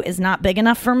inside you is not big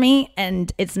enough for me,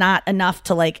 and it's not enough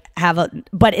to like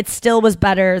but it still was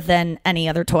better than any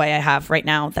other toy I have right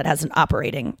now that has an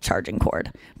operating charging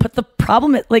cord. But the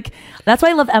problem is, like, that's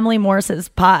why I love Emily Morris's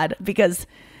pod, because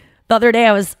the other day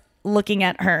I was looking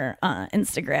at her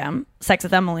Instagram, Sex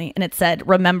with Emily, and it said,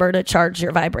 remember to charge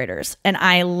your vibrators. And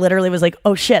I literally was like,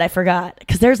 oh shit, I forgot.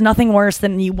 Because there's nothing worse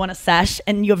than you want a sesh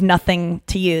and you have nothing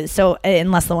to use. So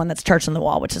unless the one that's charged in the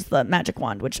wall, which is the magic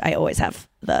wand, which I always have,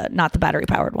 not the battery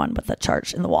powered one, but the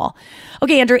charge in the wall.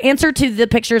 Okay, Andrew, answer to the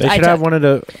pictures I took. have one of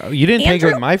the. You didn't take it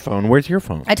with my phone. Where's your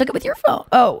phone? I took it with your phone.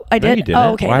 Oh, I did. No, you didn't.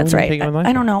 Oh, okay, Why that's would you right. take it with my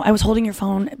I don't know. I was holding your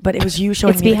phone, but it was you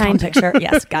showing me behind the picture.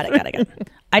 Yes, got it.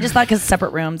 I just thought because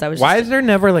separate rooms. Why is there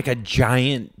never like a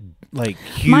giant, like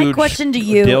huge? My question to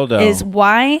you dildo? is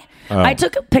why Oh. I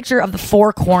took a picture of the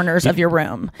four corners of your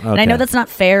room, and I Okay. know that's not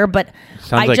fair, but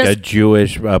Sounds I like just a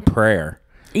Jewish prayer.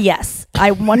 yes,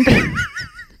 I wonder.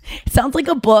 It sounds like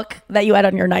a book that you had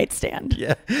on your nightstand.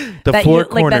 Yeah, the That four you- like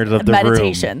corners that of the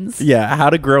meditations. room. Yeah, how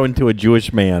to grow into a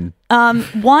Jewish man.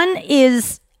 One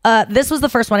is this was the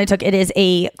first one I took. It is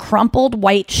a crumpled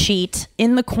white sheet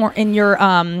in the in your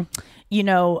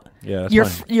Yeah, that's your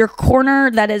fine. your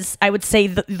corner that is, I would say,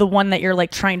 the one that you're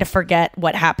like trying to forget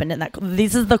what happened in that.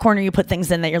 This is the corner you put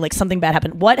things in that you're like something bad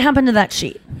happened. What happened to that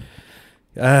sheet?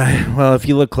 Well, if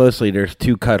you look closely, there's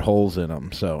 2 cut holes in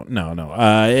them. So no.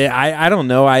 I don't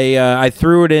know. I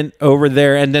threw it in over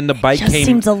there, and then the bike just came.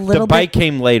 seems a little the bike bit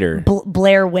came later.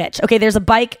 Blair Witch. Okay, there's a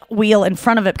bike wheel in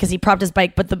front of it because he propped his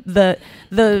bike, but the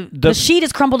sheet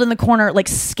is crumpled in the corner, like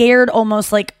scared,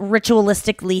 almost like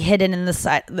ritualistically hidden in the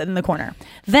side in the corner.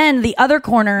 Then the other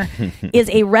corner is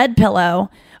a red pillow,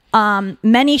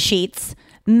 many sheets,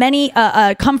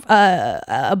 a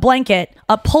blanket,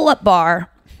 a pull-up bar,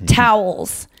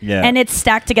 towels, Yeah. and it's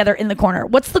stacked together in the corner.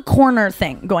 What's the corner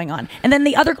thing going on? And then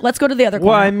let's go to the other corner.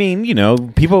 Well, I mean,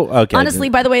 people. Okay. Honestly,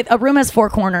 by the way, a room has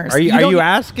 4 corners. Are you don't-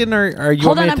 asking, or are you?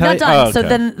 Hold want on, me I'm to not tell done. you? Oh, So okay.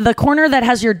 then the corner that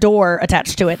has your door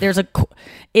attached to it,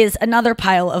 is another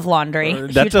pile of laundry.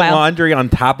 That's huge a pile. laundry on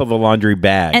top of a laundry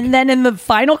bag. And then in the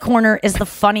final corner is the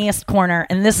funniest corner,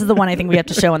 and this is the one I think we have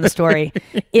to show in the story.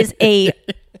 Is a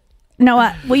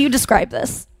Noah? Will you describe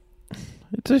this?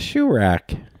 It's a shoe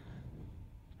rack.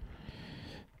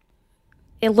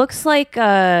 It looks like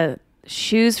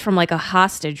shoes from like a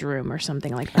hostage room or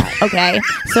something like that. Okay,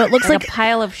 so it looks like a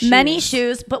pile of shoes. many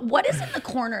shoes. But what is in the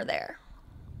corner there?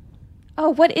 Oh,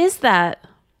 what is that?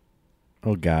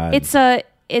 Oh God! It's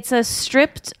a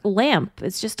stripped lamp.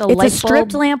 It's just a It's light a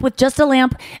stripped bulb. lamp with just a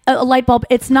light bulb.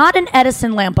 It's not an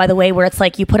Edison lamp, by the way, where it's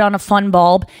like you put on a fun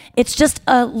bulb. It's just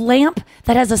a lamp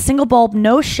that has a single bulb,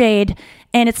 no shade,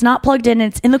 and it's not plugged in.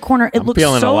 It's in the corner. It looks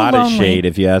feeling so a lot lonely. of shade,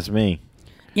 if you ask me.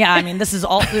 Yeah, I mean, this is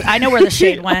all. I know where the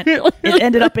shade went. It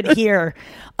ended up in here.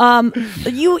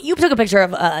 You took a picture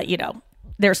of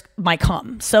there's my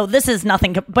cum. So this is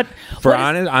nothing. But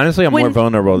Honestly, I'm more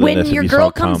vulnerable than when this. your if you girl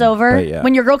saw comes cum, over. but yeah.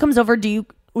 When your girl comes over, do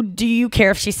you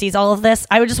care if she sees all of this?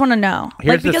 I would just want to know.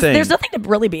 Here's the because thing. there's nothing to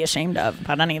really be ashamed of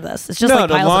about any of this. It's just no, like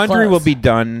the piles of laundry will clothes. be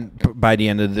done by the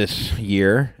end of this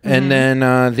year, Mm-hmm. and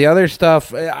then the other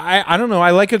stuff. I don't know.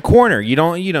 I like a corner. You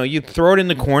don't. You throw it in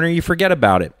the corner. You forget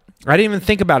about it. I didn't even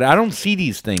think about it. I don't see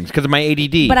these things because of my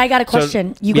ADD. But I got a So,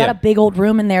 question. You got yeah. a big old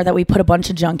room in there that we put a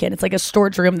bunch of junk in. It's like a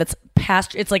storage room that's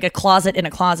past. It's like a closet in a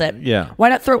closet. Yeah. Why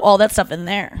not throw all that stuff in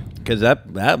there? Because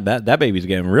that baby's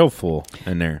getting real full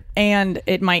in there. And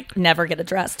it might never get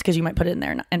addressed because you might put it in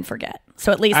there and forget.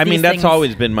 So at least I mean, these that's things-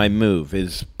 always been my move: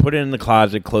 is put it in the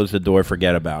closet, close the door,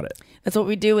 forget about it. That's what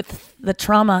we do with the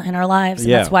trauma in our lives. And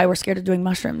Yeah. that's why we're scared of doing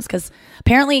mushrooms. Because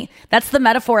apparently that's the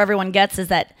metaphor everyone gets, is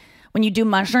that when you do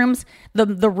mushrooms,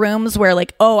 the rooms where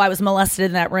like, oh, I was molested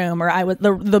in that room, or I was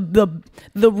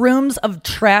the rooms of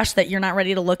trash that you're not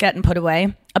ready to look at and put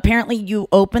away. Apparently you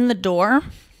open the door.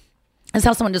 That's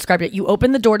how someone described it. You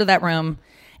open the door to that room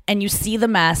and you see the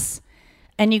mess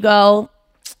and you go,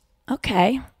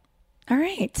 okay, all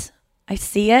right. I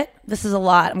see it. This is a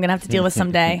lot. I'm going to have to deal with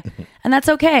someday. And that's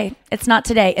okay. It's not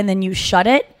today. And then you shut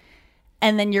it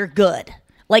and then you're good.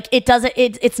 Like it doesn't,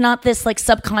 it's not this like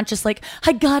subconscious, like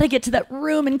I got to get to that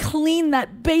room and clean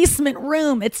that basement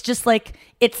room. It's just like,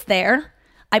 it's there.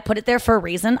 I put it there for a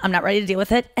reason. I'm not ready to deal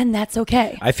with it. And that's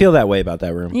okay. I feel that way about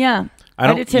that room. Yeah. I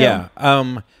don't. do too. Yeah.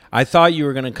 I thought you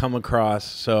were going to come across,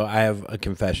 so I have a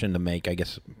confession to make. I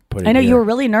guess put it I know here. you were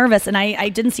really nervous, and I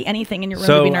didn't see anything in your room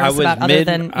So to be I nervous was about other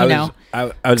than, I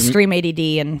was extreme ADD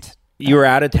and You were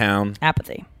out of town,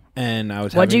 apathy. and I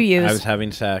was. What'd having, you use? I was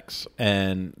having sex,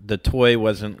 and the toy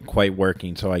wasn't quite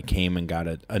working, so I came and got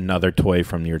another toy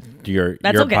from your That's your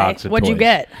okay. box of What'd you toys.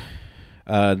 get?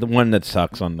 The one that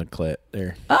sucks on the clit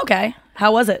there. Okay.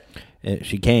 How was it?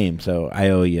 She came, so I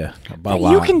owe you a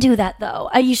lot. You can do that, though.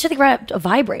 You should grab a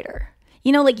vibrator.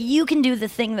 You know, like you can do the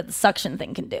thing that the suction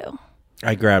thing can do.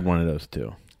 I grabbed one of those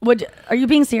too. Are you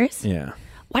being serious? Yeah.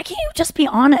 Why can't you just be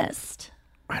honest?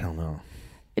 I don't know.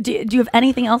 Do you have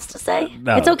anything else to say?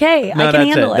 No. It's okay. No, I can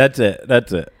handle it.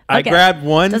 That's it. I Okay. grabbed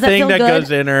one Does that thing feel that good?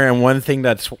 goes in her and one thing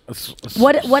that's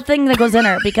What thing that goes in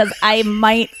her? Because I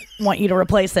might want you to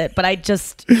replace it, but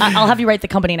I'll have you write the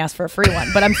company and ask for a free one.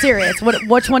 But I'm serious.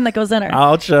 Which one that goes in her?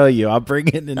 I'll show you. I'll bring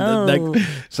it in the next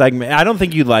segment. I don't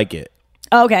think you'd like it.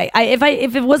 Okay.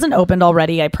 If it wasn't opened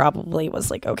already, I probably was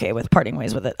like okay with parting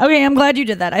ways with it. Okay, I'm glad you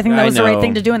did that. I think that was the right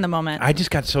thing to do in the moment. I just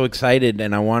got so excited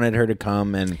and I wanted her to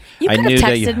come and You I could knew have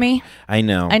that texted me. I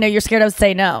know. I know you're scared I would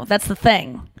say no. That's the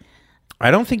thing. I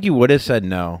don't think you would have said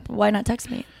no. Why not text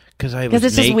me? Because I was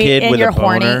it's naked just weird and with you're a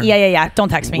boner. horny. Yeah. Don't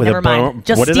text me. With a Never mind. bone-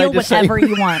 Just What did I steal just say? whatever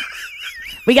you want.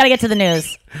 We got to get to the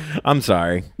news. I'm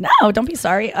sorry. No, don't be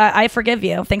sorry. I forgive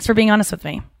you. Thanks for being honest with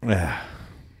me.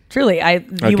 Truly,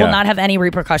 you will not have any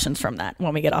repercussions from that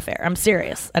when we get off air. I'm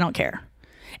serious. I don't care.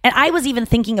 And I was even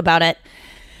thinking about it,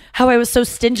 how I was so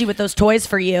stingy with those toys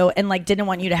for you and like didn't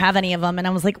want you to have any of them. And I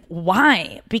was like,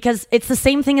 why? Because it's the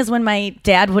same thing as when my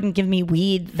dad wouldn't give me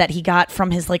weed that he got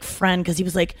from his like friend because he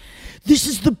was like, this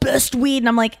is the best weed. And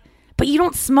I'm like, but you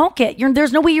don't smoke it.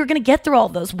 There's no way you're going to get through all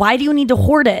of those. Why do you need to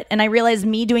hoard it? And I realized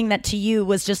me doing that to you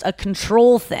was just a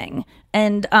control thing.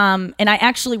 And I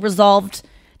actually resolved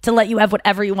to let you have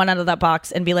whatever you want out of that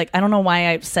box and be like, I don't know why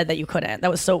I said that you couldn't. That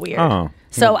was so weird. Oh.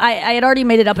 So I had already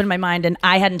made it up in my mind and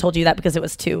I hadn't told you that because it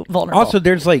was too vulnerable. Also,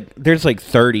 there's like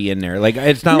 30 in there. Like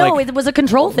it's not no, like it was a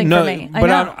control thing for me.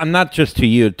 But I'm not just to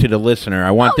you, to the listener.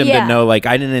 I want them yeah. to know like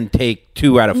I didn't take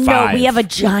 2 out of 5. No, we have a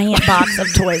giant box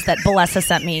of toys that Bellessa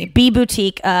sent me. B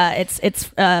Boutique. It's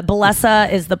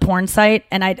Bellessa is the porn site,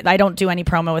 and I don't do any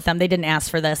promo with them. They didn't ask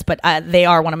for this, but they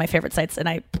are one of my favorite sites, and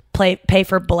I pay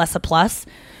for Bellessa Plus,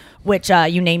 which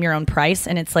you name your own price,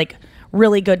 and it's like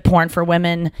really good porn for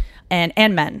women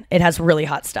and men. It has really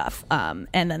hot stuff. And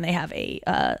then they have a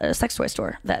sex toy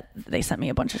store that they sent me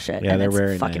a bunch of shit. Yeah, and they're it's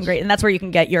very fucking nice. great. And that's where you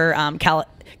can get your Cal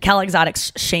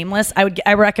Exotics Shameless.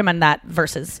 I recommend that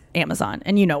versus Amazon,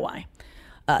 and you know why.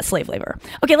 Slave labor.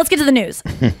 Okay, let's get to the news.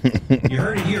 You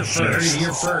heard it here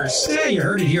first. Yeah, you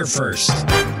heard it here first.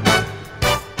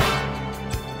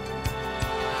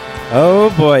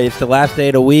 Oh boy, it's the last day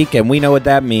of the week, and we know what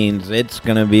that means. It's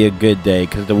gonna be a good day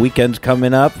because the weekend's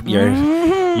coming up.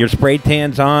 Your spray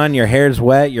tan's on, your hair's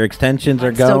wet, your extensions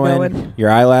are still going, going. your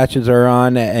eyelashes are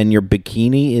on, and your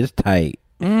bikini is tight.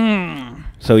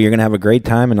 So you're gonna have a great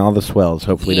time and all the swells.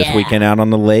 Hopefully this weekend out on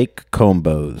the lake,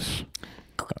 combos.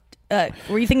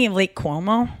 Were you thinking of Lake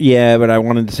Cuomo? Yeah, but I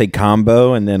wanted to say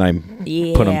combo, and then I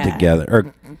put them together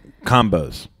or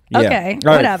combos. Yeah. Okay, All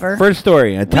right, whatever. First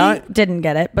story. We didn't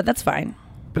get it, but that's fine.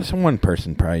 But some one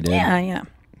person probably did. Yeah.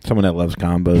 Someone that loves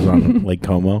combos on Lake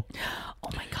Como. Oh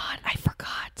my God, I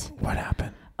forgot. What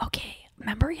happened? Okay,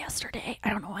 remember yesterday?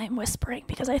 I don't know why I'm whispering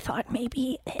because I thought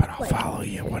maybe. But I'll follow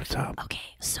you. What's up?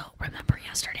 Okay, so remember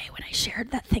yesterday when I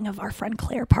shared that thing of our friend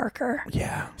Claire Parker?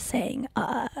 Yeah. Saying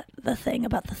the thing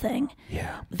about the thing.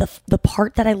 Yeah. The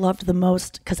part that I loved the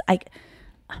most because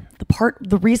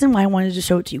the reason why I wanted to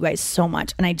show it to you guys so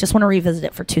much, and I just want to revisit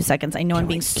it for 2 seconds. I know I'm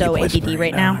being so ADD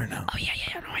right now. No? Oh yeah.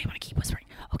 No, I want to keep whispering.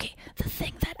 Okay, the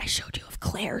thing that I showed you of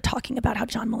Claire talking about how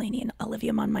John Mulaney and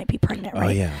Olivia Munn might be pregnant, right? Oh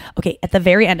yeah. Okay, at the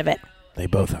very end of it, they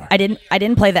both are. I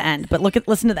didn't play the end, but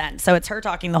listen to the end. So it's her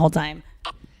talking the whole time.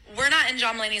 We're not in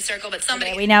John Mulaney's circle, but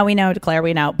somebody. Okay, we know, Claire,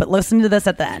 we know. But listen to this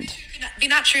at the end. Be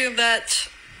not true, but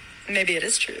maybe it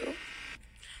is true.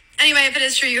 Anyway, if it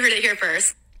is true, you heard it here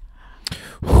first.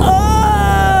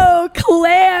 Oh,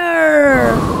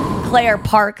 Claire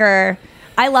Parker.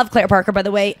 I love Claire Parker, by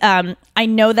the way. I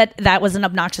know that was an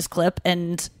obnoxious clip,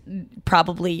 and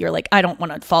probably you're like, I don't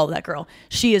want to follow that girl.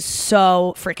 She is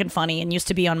so freaking funny and used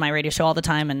to be on my radio show all the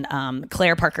time. And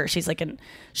Claire Parker,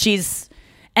 she's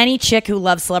any chick who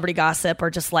loves celebrity gossip or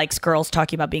just likes girls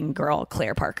talking about being a girl,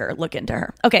 Claire Parker, look into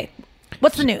her. Okay.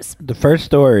 What's the news? The first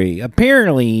story.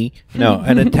 Apparently,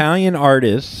 an Italian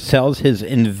artist sells his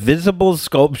invisible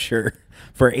sculpture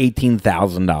for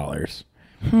 $18,000.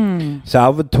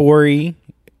 Salvatore.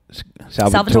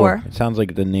 It sounds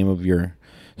like the name of your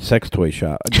sex toy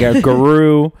shop.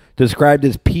 Guru described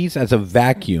his piece as a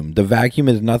vacuum. The vacuum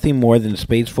is nothing more than a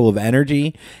space full of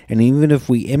energy, and even if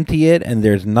we empty it and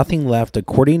there's nothing left,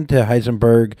 according to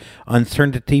Heisenberg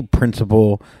uncertainty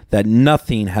principle, that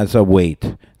nothing has a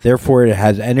weight. Therefore, it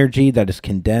has energy that is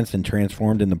condensed and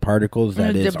transformed into particles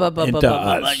that is into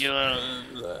us.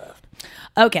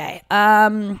 Okay.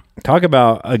 Talk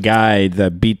about a guy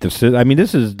that beat the... I mean,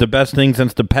 this is the best thing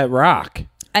since the Pet Rock.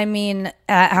 I mean,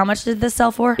 how much did this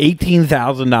sell for?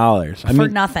 $18,000. For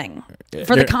nothing.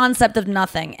 for the concept of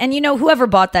nothing. And whoever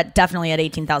bought that definitely had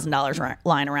 $18,000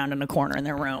 lying around in a corner in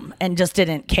their room and just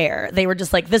didn't care. They were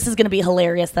just like, this is going to be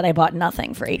hilarious that I bought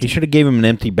nothing for 18. He should have gave him an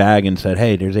empty bag and said,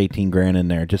 hey, there's 18 grand in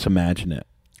there. Just imagine it.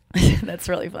 That's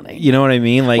really funny. You know what I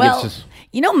mean? Like, well, it's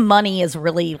just... money is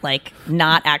really like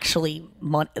not actually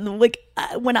money. Like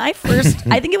when I first,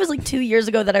 I think it was like 2 years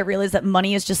ago that I realized that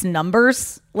money is just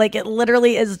numbers. Like it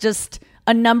literally is just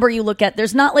a number you look at.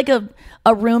 There's not like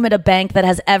a room at a bank that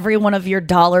has every one of your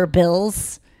dollar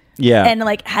bills. Yeah. And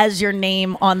like has your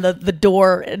name on the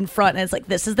door in front. And it's like,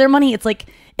 this is their money. It's like,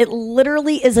 it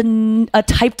literally is a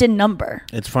typed in number.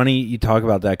 It's funny you talk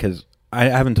about that because I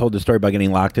haven't told the story about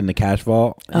getting locked in the cash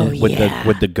vault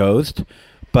with the ghost,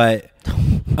 but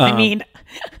I mean,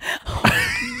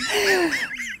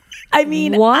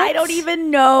 what? I don't even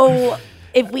know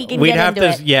if we can get into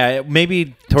it. Yeah,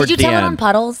 maybe towards the end. Did you tell it on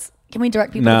Puddles? Can we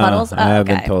direct people to Puddles? I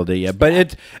haven't told it yet. But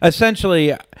it's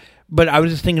essentially, but I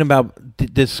was just thinking about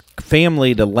this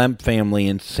family, the Lemp family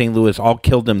in St. Louis, all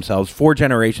killed themselves. 4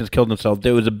 generations killed themselves.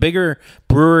 There was a bigger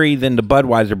brewery than the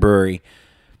Budweiser brewery.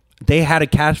 They had a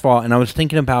cash vault, and I was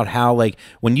thinking about how, like,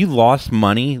 when you lost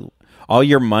money, all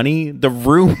your money, the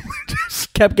room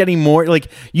just kept getting more.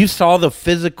 Like, you saw the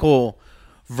physical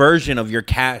version of your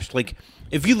cash. Like,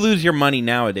 if you lose your money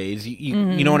nowadays,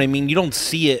 you know what I mean? You don't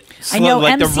see it. I know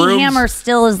like MC Hammer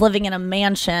still is living in a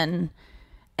mansion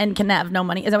and can have no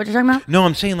money. Is that what you're talking about? No,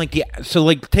 I'm saying,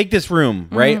 like, take this room,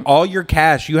 right? All your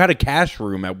cash, you had a cash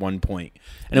room at one point,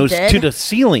 and it was to the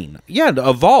ceiling. Yeah,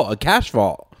 a vault, a cash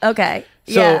vault. Okay.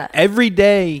 So every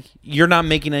day you're not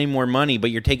making any more money,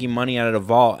 but you're taking money out of the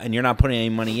vault and you're not putting any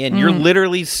money in. You're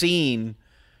literally seeing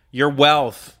your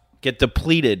wealth get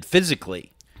depleted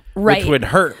physically, which would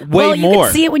hurt way more. You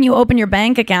can see it when you open your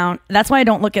bank account. That's why I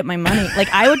don't look at my money. Like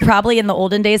I would probably in the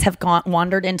olden days have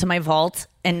wandered into my vault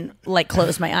and like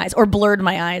closed my eyes or blurred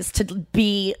my eyes to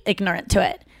be ignorant to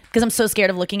it because I'm so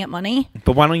scared of looking at money.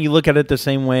 But why don't you look at it the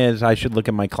same way as I should look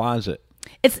at my closet?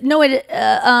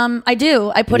 I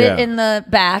do. I put it in the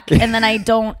back and then I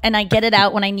don't, and I get it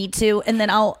out when I need to. And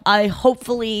then I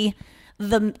hopefully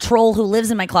the troll who lives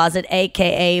in my closet,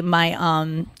 AKA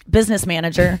my business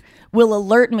manager, will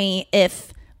alert me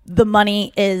if the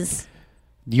money is.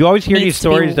 You always hear these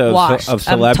stories of celebrities. I'm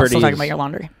still talking about your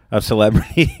laundry. Of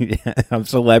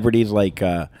celebrities like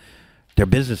their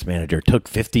business manager took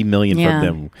 $50 million from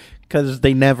them because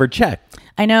they never checked.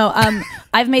 I know.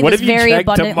 I've made this very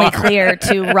abundantly clear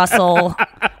to Russell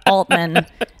Altman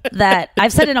that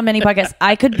I've said it on many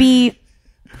podcasts.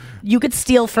 You could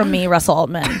steal from me, Russell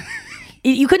Altman.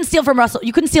 You couldn't steal from Russell.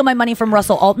 You couldn't steal my money from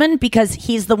Russell Altman because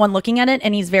he's the one looking at it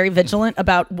and he's very vigilant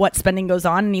about what spending goes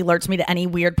on and he alerts me to any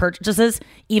weird purchases,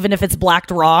 even if it's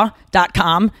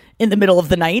blackedraw.com in the middle of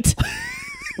the night.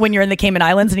 When you're in the Cayman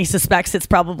Islands and he suspects it's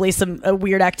probably some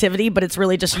weird activity, but it's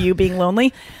really just you being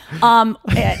lonely.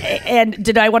 And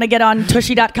did I want to get on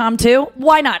Tushy.com too?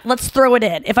 Why not? Let's throw it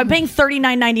in. If I'm paying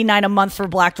 $39.99 a month for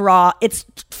Blacked Raw, it's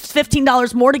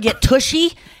 $15 more to get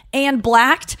Tushy and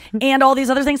Blacked and all these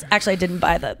other things. Actually, I didn't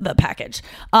buy the package.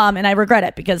 And I regret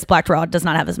it because Blacked Raw does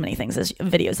not have as many things as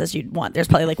videos as you'd want. There's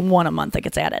probably like one a month that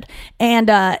gets added. And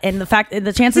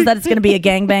the chances that it's going to be a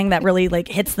gangbang that really like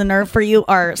hits the nerve for you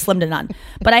are slim to none.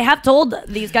 But I have told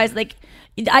these guys like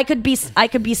I could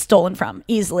be stolen from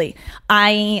easily.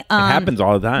 It happens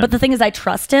all the time. But the thing is I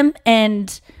trust him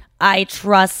and he's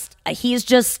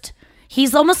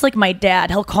almost like my dad.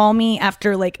 He'll call me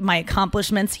after like my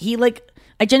accomplishments.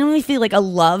 I genuinely feel like a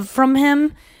love from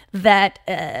him that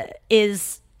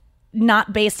is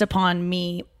not based upon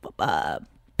me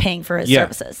paying for his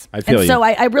services. I feel so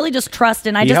I really just trust,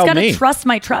 and I just got to trust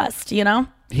my trust, you know?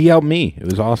 He helped me. It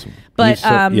was awesome. But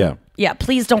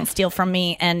please don't steal from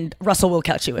me, and Russell will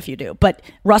catch you if you do. But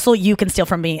Russell, you can steal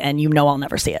from me, and you know I'll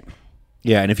never see it.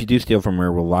 Yeah, and if you do steal from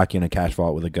her, we'll lock you in a cash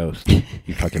vault with a ghost.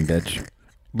 You fucking bitch.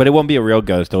 But it won't be a real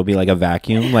ghost. It'll be like a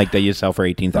vacuum, like that you sell for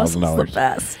 $18,000. Russell's the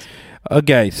best.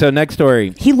 Okay, so next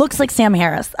story. He looks like Sam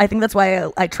Harris. I think that's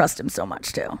why I trust him so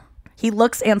much, too. He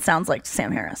looks and sounds like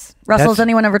Sam Harris. Russell, has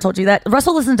anyone ever told you that?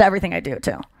 Russell listens to everything I do,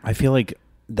 too. I feel like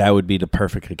that would be the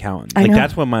perfect accountant. Like,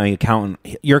 that's what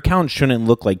your accountant shouldn't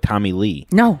look like Tommy Lee.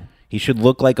 No. He should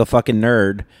look like a fucking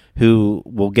nerd who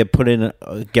will get put in,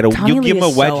 Tommy you Lee give him a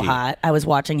is wedgie. so hot. I was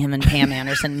watching him and Pam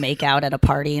Anderson make out at a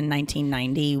party in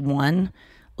 1991.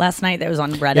 Last night that was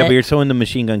on Reddit. Yeah, but you're so into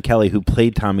Machine Gun Kelly, who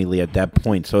played Tommy Lee at that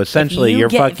point. So essentially,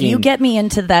 if you get me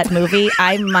into that movie,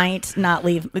 I might not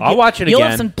leave. I'll watch it You'll again.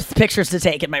 have some pictures to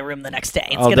take in my room the next day.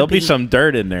 There'll be some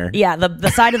dirt in there. Yeah,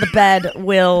 the side of the bed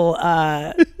will.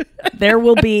 There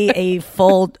will be a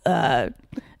full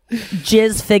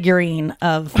jizz figurine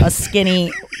of a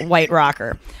skinny white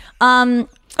rocker.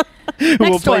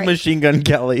 We'll story. play Machine Gun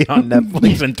Kelly on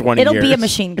Netflix in 20 It'll years. be a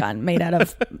machine gun made out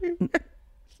of.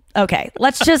 Okay,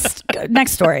 let's just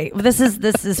next story. This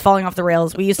is falling off the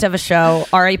rails. We used to have a show.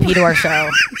 R.I.P. to our show.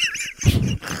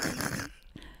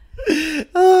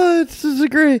 Oh, this is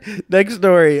great. Next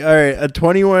story. All right. A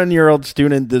 21-year-old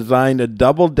student designed a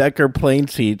double-decker plane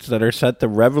seats that are set to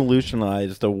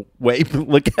revolutionize the way.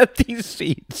 Look at these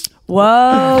seats.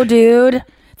 Whoa, dude.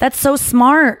 That's so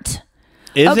smart.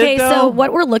 Okay, so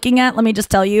what we're looking at, let me just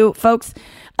tell you, folks,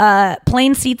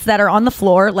 plane seats that are on the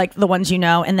floor, like the ones you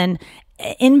know, and then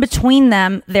in between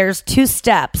them, there's 2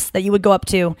 steps that you would go up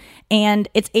to, and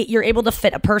you're able to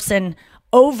fit a person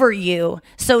over you,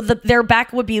 so their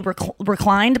back would be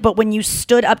reclined, but when you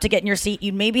stood up to get in your seat,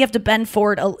 you'd maybe have to bend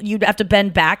forward, you'd have to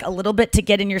bend back a little bit to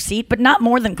get in your seat, but not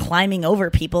more than climbing over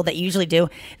people that you usually do.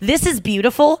 This is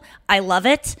beautiful. I love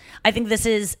it. I think this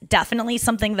is definitely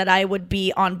something that I would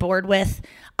be on board with.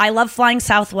 I love flying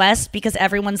Southwest because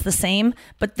everyone's the same,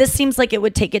 but this seems like it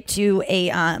would take it to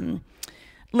a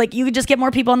like you could just get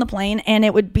more people on the plane and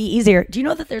it would be easier. Do you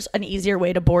know that there's an easier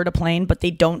way to board a plane, but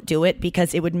they don't do it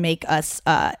because it would make us,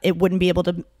 it wouldn't be able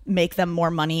to make them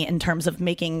more money in terms of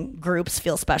making groups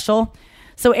feel special.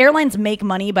 So airlines make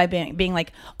money by being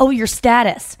like, oh, your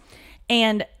status.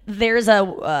 And there's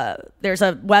a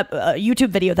YouTube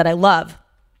video that I love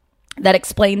that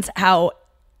explains how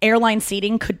airline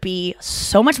seating could be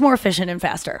so much more efficient and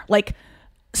faster. Like,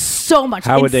 so much.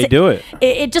 How would they do it?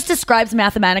 It just describes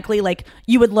mathematically, like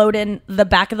you would load in the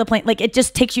back of the plane. Like it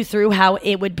just takes you through how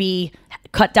it would be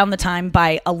cut down the time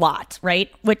by a lot, right?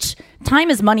 Which time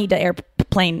is money to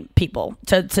airplane people,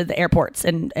 to the airports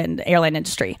and airline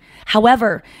industry.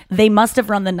 However, they must have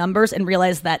run the numbers and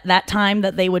realized that time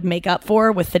that they would make up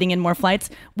for with fitting in more flights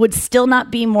would still not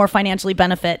be more financially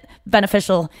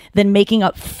beneficial than making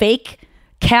up fake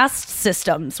caste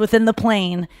systems within the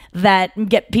plane that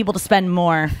get people to spend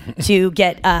more to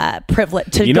get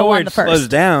privilege to go on the first. Slows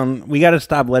down. We got to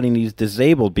stop letting these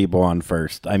disabled people on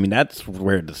first. I mean, that's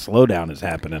where the slowdown is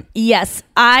happening. Yes,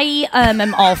 I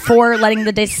am all for letting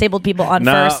the disabled people on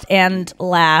first and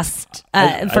last.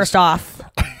 First off,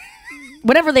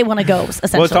 whatever they want to go.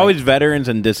 Essentially, well, it's always veterans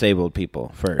and disabled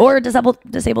people first, or disabled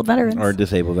veterans, or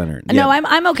disabled veterans. No, yeah.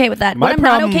 I'm okay with that. What I'm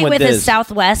not okay with is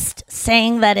Southwest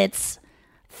saying that it's.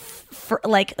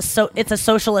 It's a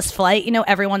socialist flight, you know,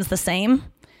 everyone's the same.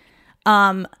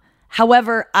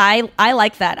 However, I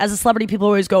like that. As a celebrity, people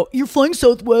always go, you're flying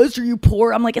Southwest, are you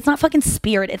poor? I'm like, it's not fucking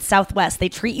Spirit, it's Southwest. They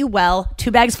treat you well, 2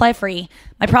 bags fly free.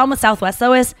 My problem with Southwest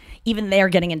though is even they're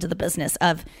getting into the business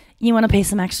of, you want to pay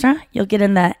some extra? You'll get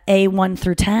in the A1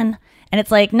 through 10. And it's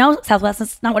like, no, Southwest,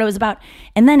 that's not what it was about.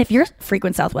 And then if you're a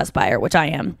frequent Southwest buyer, which I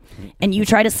am, and you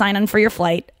try to sign on for your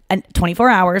flight, and 24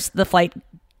 hours, the flight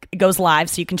goes live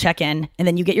so you can check in and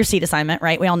then you get your seat assignment,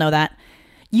 right? We all know that.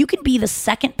 You can be the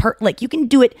second you can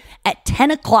do it at 10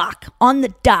 o'clock on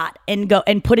the dot and go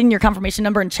and put in your confirmation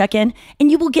number and check in and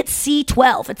you will get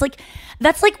C12. It's like,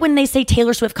 that's like when they say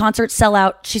Taylor Swift concerts sell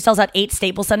out. She sells out 8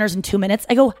 Staples Centers in 2 minutes.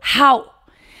 I go, how?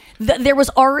 There was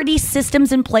already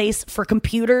systems in place for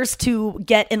computers to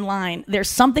get in line. There's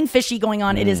something fishy going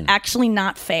on. It is actually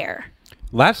not fair.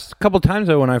 Last couple times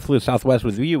though, when I flew Southwest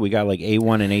with you, we got like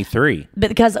A1 and A3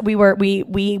 because we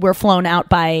were flown out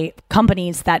by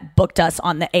companies that booked us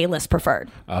on the A-list preferred.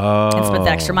 And spent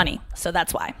the extra money, so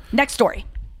that's why. Next story.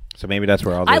 So maybe that's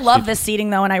where all. I love this seating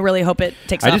though, and I really hope it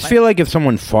takes off. I just feel like if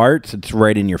someone farts, it's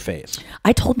right in your face.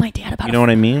 I told my dad about it. You know what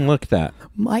I mean? Look at that.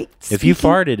 If you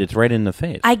farted, it's right in the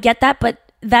face. I get that, but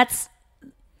that's.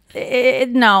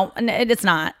 No, it's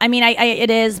not. I mean, it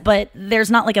is, but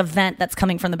there's not like a vent that's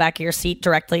coming from the back of your seat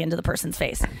directly into the person's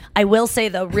face. I will say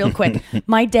though, real quick,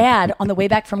 my dad on the way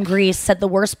back from Greece said the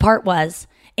worst part was,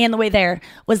 and the way there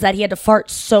was that he had to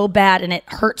fart so bad and it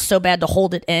hurt so bad to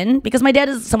hold it in because my dad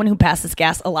is someone who passes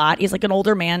gas a lot. He's like an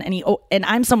older man and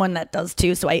I'm someone that does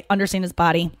too. So I understand his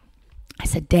body. I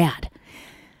said, Dad,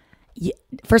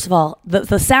 first of all,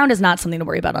 the sound is not something to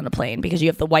worry about on a plane because you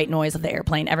have the white noise of the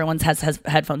airplane. Everyone has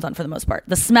headphones on for the most part.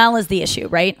 The smell is the issue,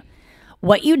 right?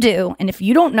 What you do, and if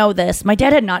you don't know this, my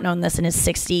dad had not known this in his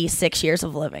 66 years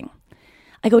of living.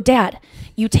 I go, Dad,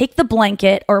 you take the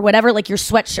blanket or whatever, like your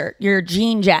sweatshirt, your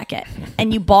jean jacket,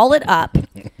 and you ball it up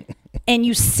and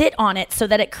you sit on it so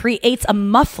that it creates a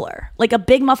muffler, like a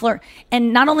big muffler.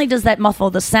 And not only does that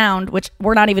muffle the sound, which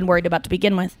we're not even worried about to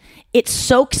begin with, it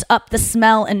soaks up the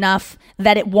smell enough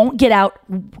that it won't get out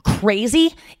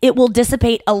crazy. It will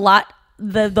dissipate a lot.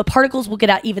 The particles will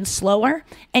get out even slower,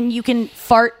 and you can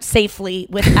fart safely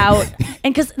without,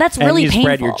 and because that's really and you painful.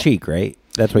 Spread your cheek, right?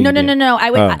 That's what no, you do. No.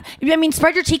 I mean,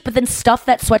 spread your cheek, but then stuff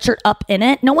that sweatshirt up in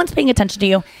it. No one's paying attention to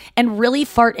you, and really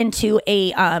fart into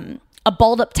a a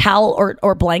balled up towel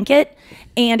or blanket,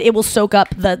 and it will soak up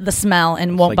the smell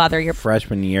and won't Like bother your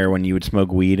freshman year when you would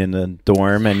smoke weed in the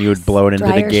dorm and you would blow it into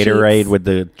the Dryer Gatorade sheets. with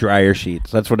the dryer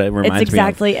sheets. That's what it reminds me of.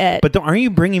 exactly it. But aren't you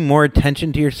bringing more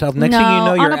attention to yourself? Next no, thing you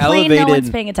know, you're on a plane, elevated. no one's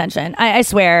paying attention. I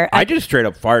swear. I just straight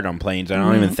up fart on planes. I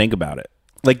don't even think about it.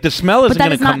 Like the smell isn't that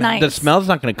going is to not come. nice. The smell's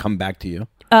not going to come back to you.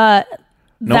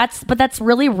 Nope. But that's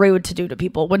really rude to do to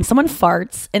people. When someone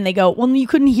farts and they go, well, you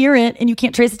couldn't hear it and you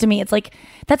can't trace it to me. It's like,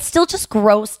 that's still just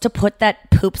gross to put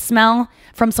that poop smell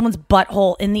from someone's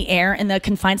butthole in the air in the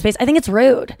confined space. I think it's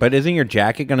rude. But isn't your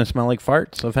jacket going to smell like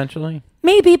farts eventually?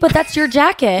 Maybe, but that's your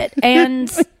jacket.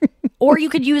 And, or you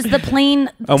could use the plain.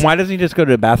 Why doesn't he just go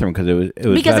to the bathroom? Because it was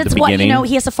Because at it's the what, beginning?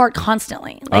 he has to fart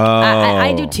constantly. Like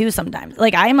I do too sometimes.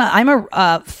 Like I'm a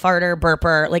farter,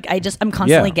 burper. Like I'm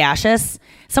constantly gaseous.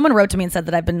 Someone wrote to me and said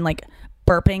that I've been like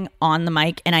burping on the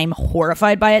mic and I'm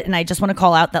horrified by it, and I just want to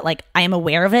call out that like I am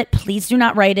aware of it. Please do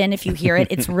not write in if you hear it.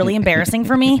 It's really embarrassing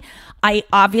for me. I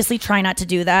obviously try not to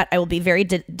do that. I will be very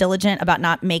diligent about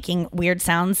not making weird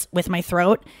sounds with my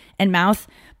throat and mouth,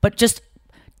 but just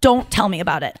don't tell me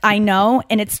about it. I know,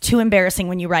 and it's too embarrassing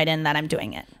when you write in that I'm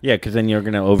doing it. Yeah, because then you're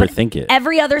going to overthink it.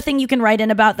 Every other thing you can write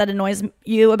in about that annoys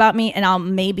you about me, and I'll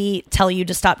maybe tell you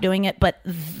to stop doing it, but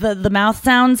the mouth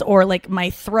sounds or like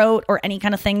my throat or any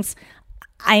kind of things,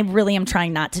 I really am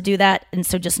trying not to do that. And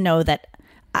so just know that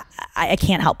I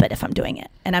can't help it if I'm doing it,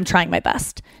 and I'm trying my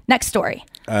best. Next story.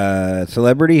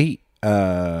 Celebrity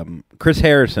Chris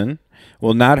Harrison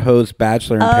will not host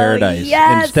Bachelor in Paradise.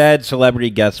 Yes. Instead,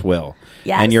 celebrity guests will.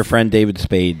 Yes. And your friend David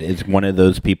Spade is one of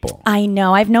those people. I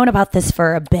know. I've known about this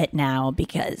for a bit now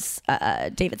because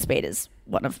David Spade is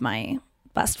one of my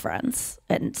best friends.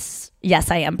 And yes,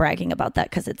 I am bragging about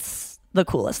that because it's the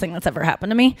coolest thing that's ever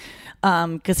happened to me.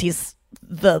 Because he's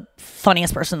the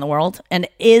funniest person in the world and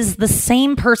is the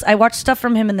same person. I watched stuff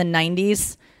from him in the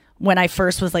 90s when I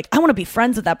first was like, I want to be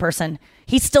friends with that person.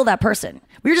 He's still that person.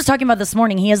 We were just talking about this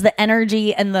morning. He has the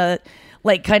energy and the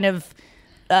like kind of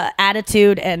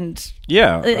attitude, and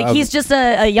he's just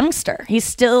a youngster. He's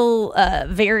still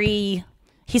very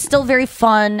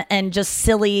fun and just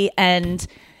silly, and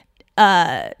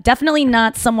definitely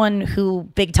not someone who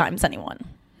big times anyone.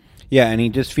 Yeah, and he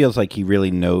just feels like he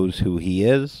really knows who he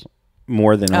is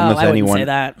more than almost I anyone. Wouldn't say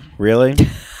that. Really?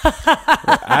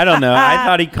 I don't know. I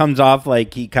thought he comes off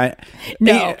like he kind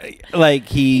No.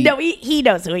 he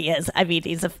knows who he is. I mean,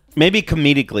 he's maybe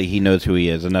comedically he knows who he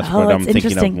is, and that's what I'm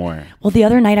thinking of more. Well, the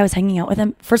other night I was hanging out with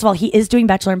him. First of all, he is doing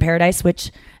Bachelor in Paradise, which,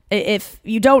 if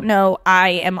you don't know,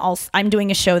 I'm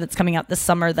doing a show that's coming out this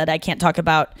summer that I can't talk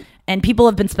about. And people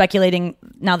have been speculating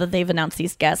now that they've announced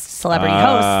these guest celebrity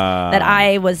hosts that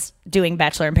I was doing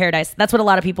Bachelor in Paradise. That's what a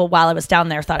lot of people while I was down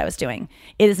there thought I was doing.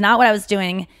 It is not what I was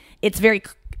doing. It's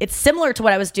similar to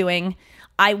what I was doing.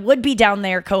 I would be down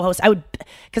there co-host.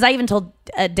 Because I even told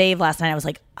Dave last night, I was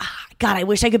like, God, I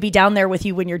wish I could be down there with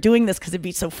you when you're doing this because it'd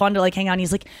be so fun to like hang out. And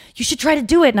he's like, you should try to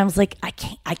do it. And I was like, I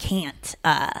can't.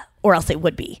 Or else it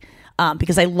would be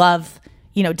because I love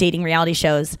dating reality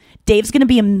shows. Dave's going to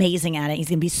be amazing at it. He's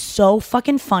going to be so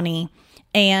fucking funny.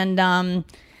 And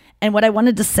what I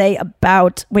wanted to say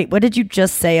about, what did you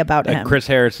just say about him? Chris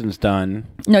Harrison's done.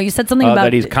 No, you said something about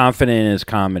that he's confident in his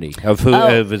comedy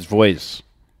of his voice.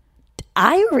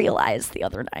 I realized the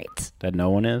other night that no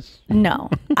one is. No,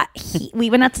 we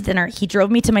went out to dinner. He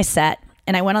drove me to my set.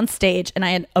 And I went on stage and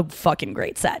I had a fucking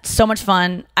great set. So much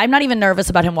fun. I'm not even nervous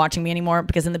about him watching me anymore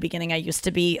because in the beginning I used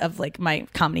to be of like my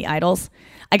comedy idols.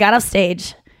 I got off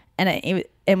stage and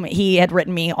he had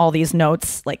written me all these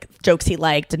notes, like jokes he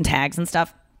liked and tags and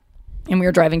stuff. And we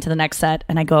were driving to the next set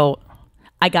and I go,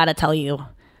 I gotta tell you,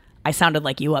 I sounded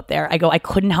like you up there. I go, I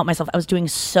couldn't help myself. I was doing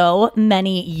so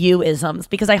many you-isms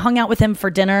because I hung out with him for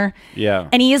dinner. Yeah.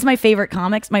 And he is my favorite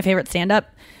comics, my favorite stand-up.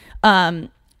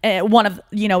 One of,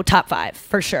 top 5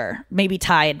 for sure. Maybe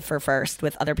tied for first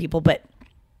with other people, but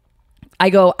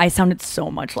I sounded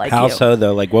so much like you. How so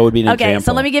though? Like what would be an example? Okay,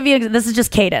 so let me give you, this is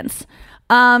just cadence.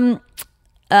 Doing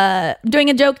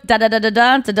a joke, da da da da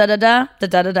da da da da da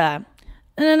da da da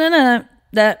na na na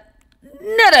da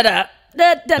da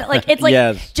da da. Like it's like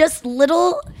yes. Just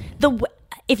little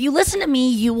if you listen to me,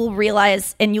 you will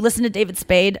realize, and you listen to David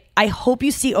Spade, I hope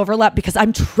you see overlap because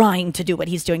I'm trying to do what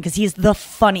he's doing because he's the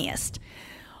funniest.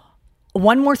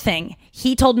 One more thing.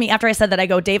 He told me after I said that, I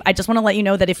go, Dave, I just want to let you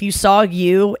know that if you saw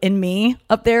you and me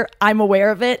up there, I'm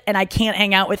aware of it and I can't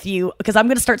hang out with you because I'm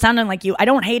going to start sounding like you. I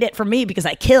don't hate it for me because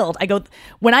I killed. I go,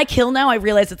 when I kill now, I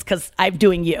realize it's because I'm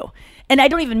doing you. And I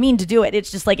don't even mean to do it.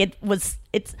 It's just like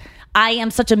I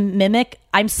am such a mimic.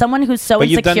 I'm someone who's so But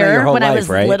you've done that your insecure whole when I life, was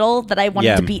right? little that I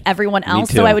wanted to be everyone else.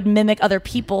 too. So I would mimic other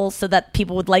people so that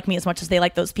people would like me as much as they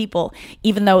like those people.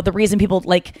 Even though the reason people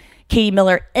like Katie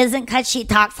Miller isn't because she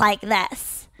talks like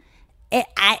this.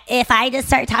 If I just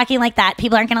start talking like that,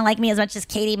 people aren't going to like me as much as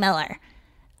Katie Miller.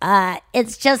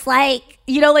 It's just like,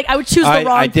 like I would choose the wrong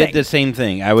I did thing. the same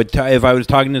thing. I would if I was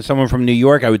talking to someone from New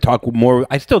York, I would talk more.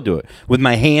 I still do it with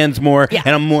my hands more, and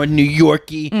I'm more New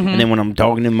Yorky. Mm-hmm. And then when I'm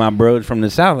talking to my bros from the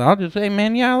South, I'll just say,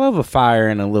 "Man, yeah, I love a fire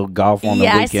and a little golf on the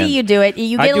weekend." I see you do it.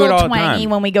 You I get a do it little all the twangy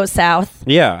time. when we go south.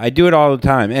 Yeah, I do it all the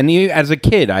time. And as a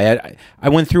kid, I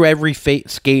went through every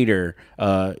skater,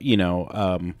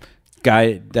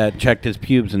 guy that checked his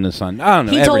pubes in the sun. I don't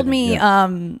know. He told everything. me, Yeah.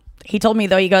 he told me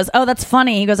though, he goes, "Oh, that's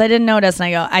funny." He goes, "I didn't notice." And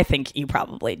I go, "I think you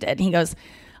probably did." He goes,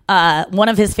 one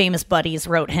of his famous buddies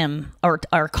wrote him,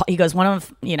 he goes,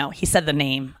 he said the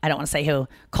name, I don't want to say who,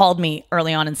 called me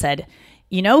early on and said,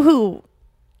 "You know who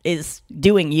is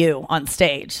doing you on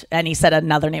stage?" And he said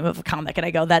another name of a comic. And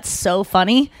I go, "That's so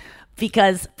funny."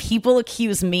 Because people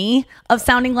accuse me of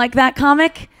sounding like that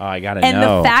comic. Oh, I gotta and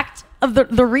know. the fact of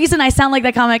the reason I sound like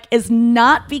that comic is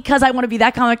not because I want to be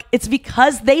that comic. It's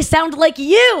because they sound like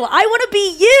you. I want to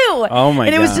be you. Oh my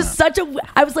And it was God. just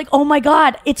I was like, oh my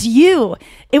God, it's you.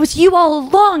 It was you all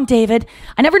along, David.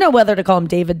 I never know whether to call him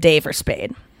David, Dave, or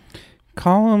Spade.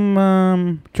 Call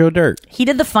him Joe Dirt. He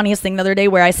did the funniest thing the other day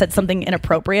where I said something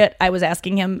inappropriate. I was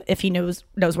asking him if he knows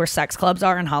where sex clubs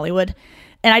are in Hollywood.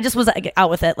 And I just was out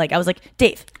with it. Like I was like,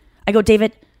 Dave. I go,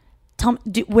 David, tell me,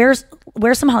 where's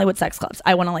some Hollywood sex clubs?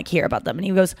 I want to hear about them. And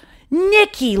he goes,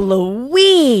 Nikki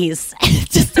Louise.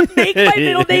 Just to make my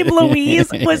middle name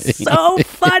Louise was so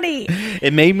funny.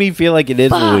 It made me feel like it is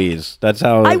Fuck. Louise. That's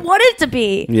how I want it to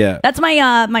be. Yeah. That's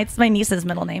my my niece's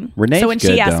middle name. Renee's so when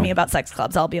good, she asks though. me about sex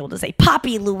clubs, I'll be able to say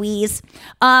Poppy Louise.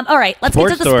 All right, let's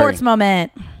Sports get to the story. sports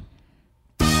moment.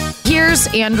 Here's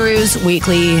Andrew's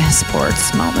weekly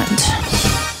sports moment.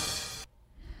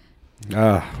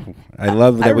 I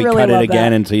love that I we really cut it love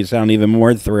again that. and so you sound even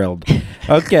more thrilled.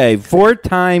 Okay,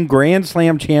 4-time Grand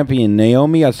Slam champion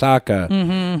Naomi Osaka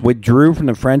withdrew from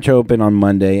the French Open on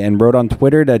Monday and wrote on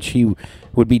Twitter that she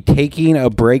would be taking a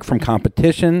break from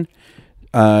competition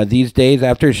these days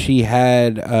after she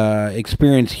had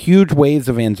experienced huge waves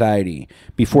of anxiety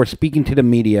before speaking to the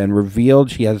media and revealed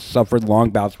she has suffered long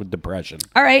bouts with depression.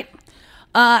 All right.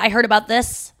 I heard about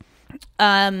this.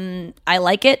 I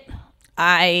like it.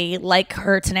 I like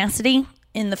her tenacity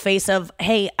in the face of,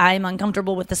 hey, I'm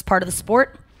uncomfortable with this part of the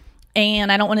sport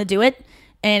and I don't want to do it.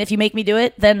 And if you make me do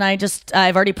it, then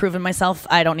I've already proven myself.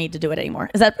 I don't need to do it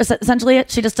anymore. Is that essentially it?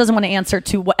 She just doesn't want to answer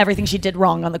to everything she did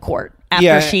wrong on the court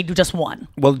after she just won.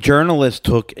 Well, journalists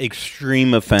took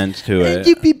extreme offense to it.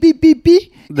 You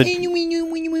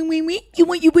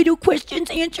want your widow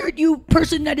questions answered, you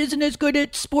person that isn't as good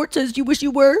at sports as you wish you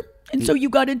were, and so you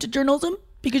got into journalism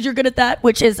because you're good at that,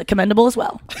 which is commendable as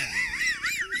well.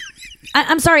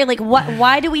 I'm sorry,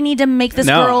 why do we need to make this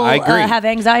girl I agree. have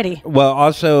anxiety? Well,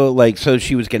 also, so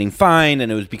she was getting fined,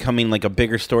 and it was becoming a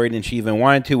bigger story than she even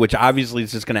wanted to, which obviously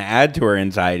is just going to add to her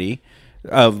anxiety.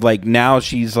 Of now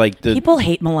she's the People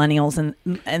hate millennials and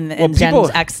Gen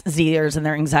X Zers and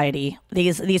their anxiety.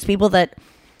 These people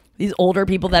these older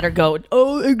people that are going,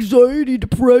 oh, anxiety,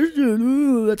 depression,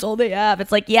 ooh, that's all they have.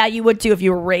 It's yeah, you would too if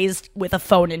you were raised with a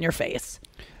phone in your face.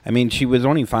 I mean, she was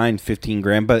only fined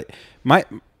 $15,000, but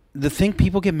the thing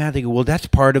people get mad, they go, well, that's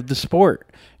part of the sport.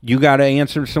 You got to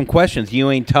answer some questions. You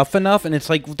ain't tough enough, and it's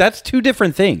that's two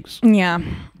different things. Yeah.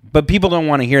 But people don't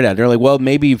want to hear that. They're like, well,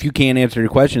 maybe if you can't answer the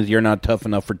questions, you're not tough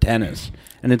enough for tennis.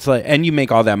 And it's and you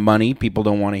make all that money. People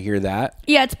don't want to hear that.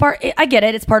 Yeah, I get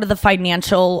it. It's part of the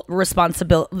financial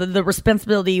responsibility. The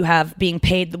responsibility you have being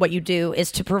paid what you do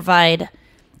is to provide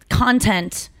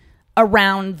content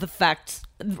around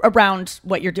around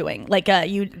what you're doing.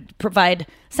 You provide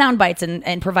sound bites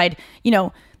and provide,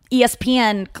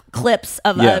 ESPN clips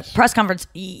of a press conference.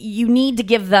 You need to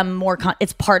give them more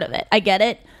it's part of it. I get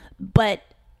it. But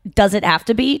does it have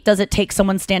to be? Does it take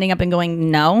someone standing up and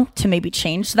going no to maybe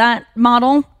change that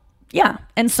model? Yeah.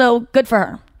 And so good for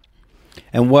her.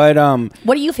 And what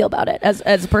do you feel about it as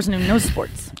a person who knows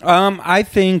sports? I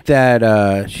think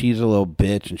that she's a little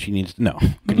bitch and she needs no.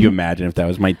 Could you imagine if that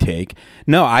was my take?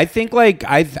 No, I think it's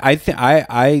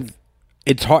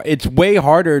hard. It's way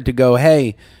harder to go,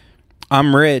 hey,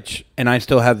 I'm rich and I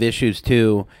still have issues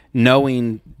too,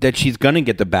 knowing that she's gonna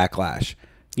get the backlash.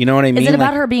 You know what I mean? Is it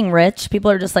about her being rich? People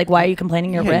are just why are you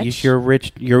complaining you're rich? You're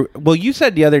rich. Well, you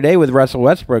said the other day with Russell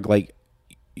Westbrook,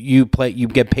 you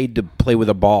get paid to play with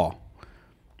a ball.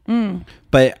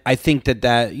 But I think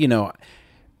that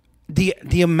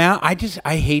The amount,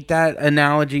 I hate that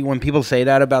analogy when people say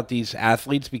that about these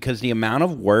athletes, because the amount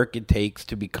of work it takes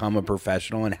to become a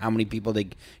professional and how many people they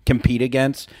compete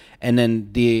against, and then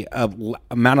the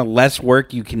amount of less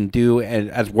work you can do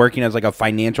as working as like a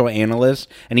financial analyst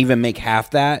and even make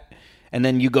half that, and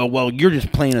then you go, well, you're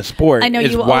just playing a sport. I know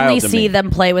you only see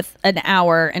them play with an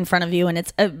hour in front of you, and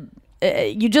it's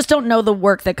you just don't know the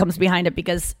work that comes behind it,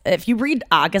 because if you read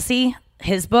Agassi,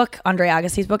 his book, Andre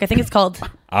Agassi's book, I think it's called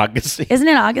Agassi. Isn't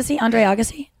it Agassi? Andre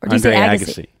Agassi? Or do you say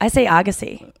Agassi? I say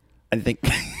Agassi. I think.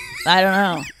 I don't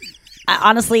know.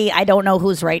 Honestly, I don't know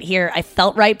who's right here. I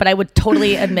felt right, but I would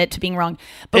totally admit to being wrong.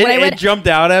 But when I read, it jumped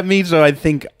out at me, so I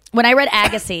think when I read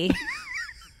Agassi,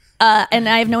 and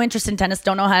I have no interest in tennis,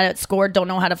 don't know how to score, don't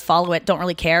know how to follow it, don't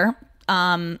really care.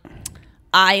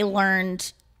 I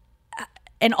learned,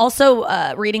 and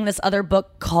also reading this other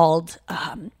book called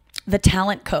The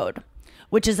Talent Code,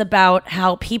 which is about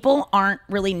how people aren't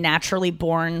really naturally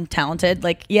born talented.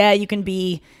 Like, yeah, you can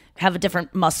have a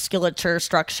different musculature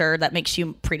structure that makes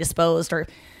you predisposed, or,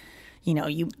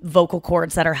 you vocal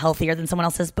cords that are healthier than someone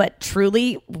else's. But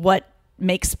truly what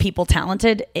makes people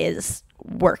talented is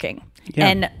working. Yeah.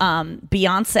 And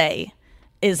Beyonce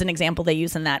is an example they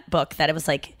use in that book, that it was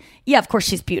like, yeah, of course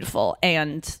she's beautiful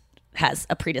and has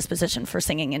a predisposition for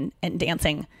singing and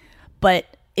dancing. But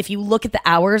if you look at the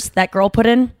hours that girl put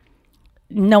in,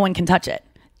 no one can touch it.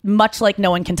 Much like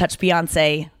no one can touch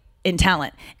Beyonce in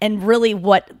talent. And really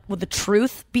what the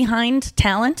truth behind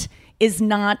talent is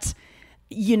not,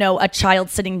 a child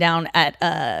sitting down at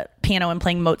a piano and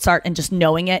playing Mozart and just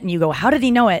knowing it. And you go, how did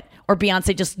he know it? Or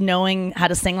Beyonce just knowing how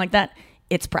to sing like that.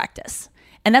 It's practice.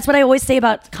 And that's what I always say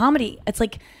about comedy. It's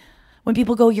like when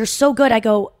people go, you're so good, I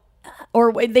go,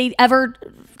 or they ever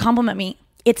compliment me,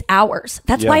 it's hours.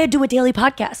 That's why I do a daily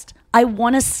podcast. I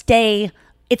want to stay.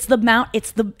 It's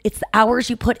the hours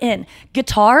you put in.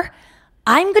 Guitar,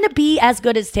 I'm going to be as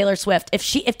good as Taylor Swift.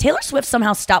 If Taylor Swift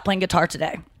somehow stopped playing guitar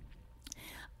today,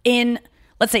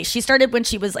 let's say she started when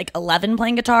she was like 11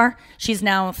 playing guitar, she's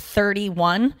now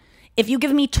 31. If you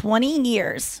give me 20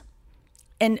 years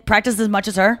and practice as much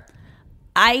as her,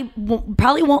 I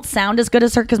probably won't sound as good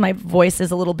as her because my voice is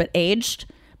a little bit aged,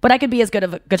 but I could be as good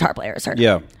of a guitar player as her.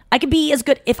 Yeah. I could be as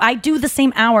good. If I do the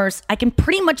same hours, I can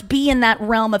pretty much be in that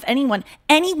realm of anyone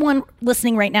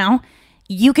listening right now.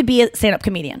 You could be a stand-up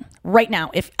comedian right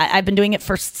now. If I've been doing it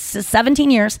for 17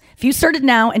 years, if you started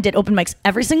now and did open mics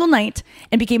every single night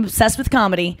and became obsessed with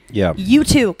comedy, you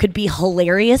too could be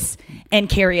hilarious and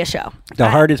carry a show. The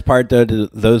hardest part, though, to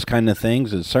those kind of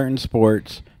things is certain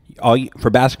sports. For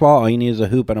basketball, all you need is a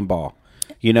hoop and a ball.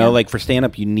 Like for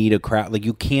stand-up, you need a crowd. Like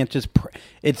you can't just.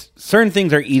 It's certain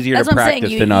things are easier to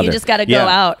practice than others. You just got to go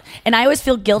out. And I always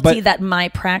feel guilty that my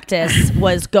practice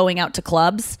was going out to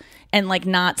clubs and like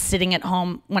not sitting at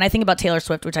home. When I think about Taylor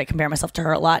Swift, which I compare myself to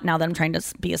her a lot now that I'm trying to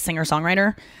be a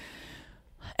singer-songwriter,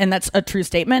 and that's a true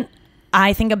statement.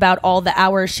 I think about all the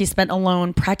hours she spent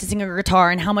alone practicing her guitar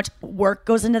and how much work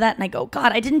goes into that. And I go,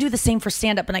 God, I didn't do the same for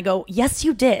stand-up. And I go, yes,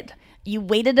 you did. You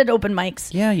waited at open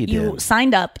mics. Yeah, you did. You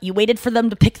signed up. You waited for them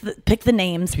to pick the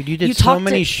names. Dude, you did so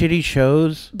many shitty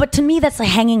shows. But to me, that's like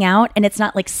hanging out, and it's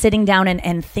not like sitting down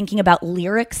and thinking about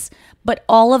lyrics. But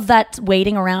all of that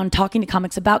waiting around, talking to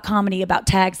comics about comedy, about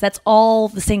tags, that's all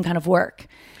the same kind of work.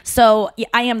 So yeah,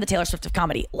 I am the Taylor Swift of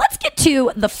comedy. Let's get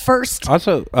to the first.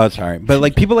 Also, sorry, but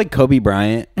like people like Kobe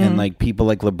Bryant and like people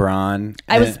like LeBron.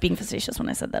 I was being facetious when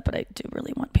I said that, but I do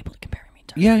really want people to compare.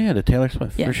 Yeah, to Taylor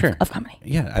Swift, for sure. Of comedy.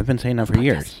 Yeah, I've been saying that for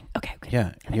years. Okay.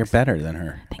 Yeah, you're better than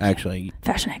her, actually.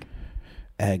 Fashion egg.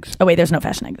 Eggs. Oh, wait, there's no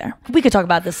fashion egg there. We could talk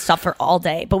about this stuff for all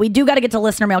day, but we do got to get to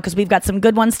listener mail because we've got some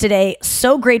good ones today.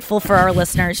 So grateful for our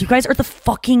listeners. You guys are the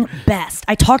fucking best.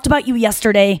 I talked about you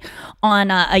yesterday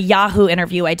on a Yahoo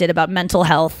interview I did about mental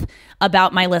health,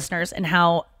 about my listeners, and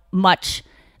how much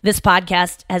this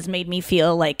podcast has made me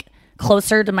feel like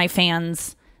closer to my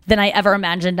fans than I ever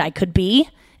imagined I could be.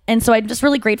 And so I'm just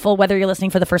really grateful, whether you're listening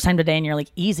for the first time today and you're like,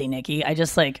 easy, Nikki, I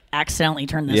just like accidentally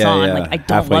turned this on. Yeah. Like I don't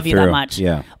Halfway love you through. that much.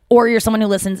 Yeah. Or you're someone who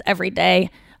listens every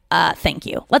day. Thank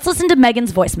you. Let's listen to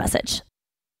Megan's voice message.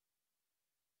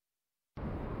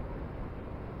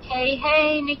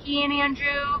 Hey, Nikki and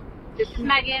Andrew. This is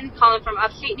Megan calling from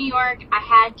upstate New York. I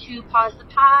had to pause the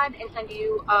pod and send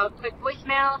you a quick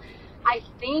voicemail. I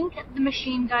think the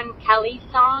Machine Gun Kelly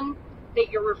song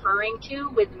that you're referring to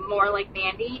with More Like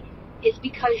Mandy is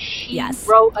because she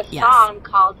wrote a song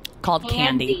called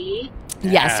Candy.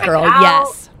 Yes, Check girl. it out.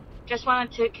 Yes. Just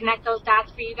wanted to connect those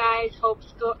dots for you guys. Hope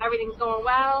everything's going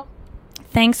well.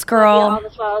 Thanks, girl. All the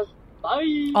swells.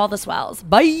 Bye. All the swells.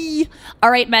 Bye.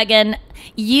 All right, Megan.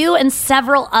 You and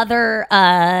several other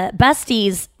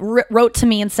besties wrote to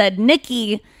me and said,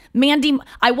 Nikki,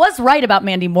 I was right about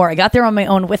Mandy Moore. I got there on my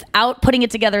own without putting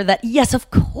it together that, yes, of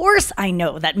course I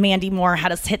know that Mandy Moore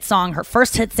had a hit song, her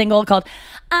first hit single called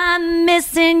I'm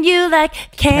Missing You Like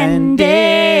Candy.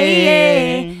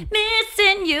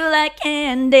 Missing you like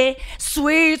candy.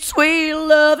 Sweet, sweet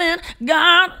loving.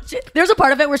 God. There's a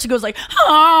part of it where she goes like,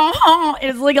 oh, oh.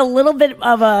 It's like a little bit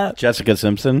of a... Jessica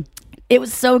Simpson. It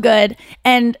was so good.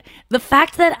 And the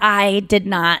fact that I did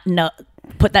not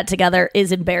put that together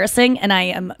is embarrassing, and I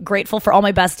am grateful for all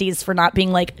my besties for not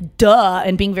being like duh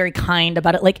and being very kind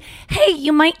about it, like, hey,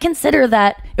 you might consider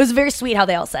that. It was very sweet how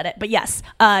they all said it, but yes,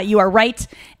 you are right.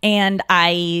 And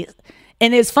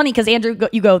it's funny because Andrew,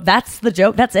 you go, that's the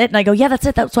joke, that's it, and I go, yeah, that's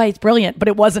it, that's why it's brilliant, but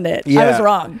it wasn't it. I was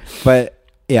wrong. But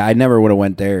yeah, I never would have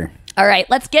went there. All right,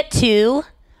 let's get to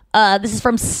this is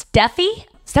from Steffi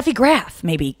Graf,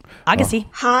 maybe Agassi.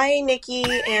 Hi, Nikki,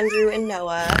 Andrew, and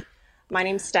Noah. My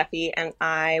name's Steffi, and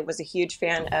I was a huge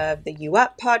fan of the You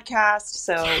Up podcast.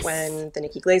 So when the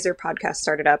Nikki Glazer podcast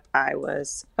started up, I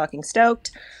was fucking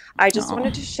stoked. I just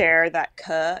wanted to share that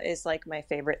 "K" is like my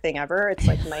favorite thing ever. It's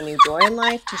like my new joy in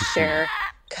life to share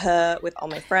 "K" with all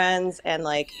my friends and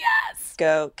like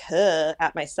go "K"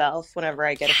 at myself whenever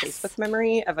I get a Facebook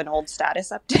memory of an old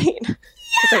status update.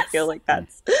 Because I feel like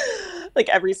that's like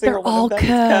every single one of them is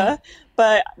 "K."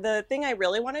 But the thing I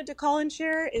really wanted to call and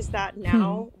share is that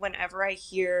now whenever I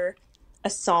hear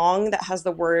a song that has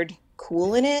the word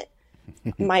cool in it,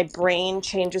 my brain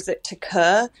changes it to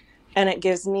 "K" and it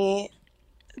gives me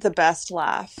the best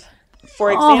laugh.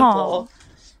 For example,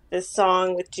 this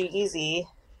song with G-Eazy.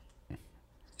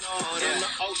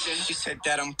 She said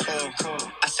that I'm cool.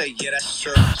 I say, yeah, that's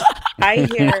true. I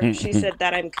hear she said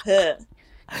that I'm cool.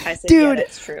 I said, yeah,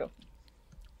 that's true.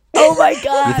 Oh my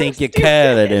God. You think you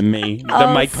colored in me. The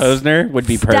Mike Posner would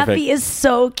be perfect. Steffi is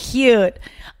so cute.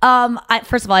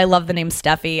 First of all, I love the name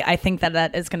Steffi. I think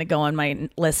that is going to go on my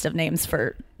list of names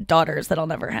for daughters that I'll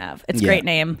never have. It's a great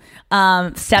name.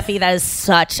 Steffi, that is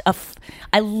such a...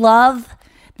 I love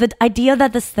the idea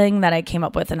that this thing that I came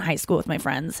up with in high school with my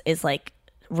friends is like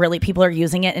really people are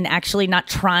using it and actually not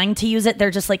trying to use it.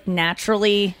 They're just like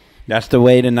naturally... That's the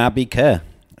way to not be K.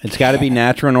 It's got to be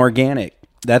natural and organic.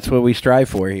 That's what we strive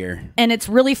for here. And it's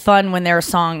really fun when there are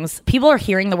songs. People are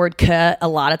hearing the word "K" a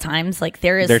lot of times. Like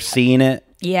they're seeing it.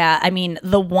 Yeah, I mean,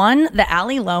 the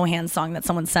Ali Lohan song that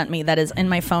someone sent me that is in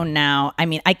my phone now, I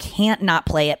mean, I can't not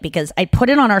play it because I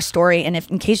put it on our story, and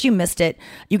in case you missed it,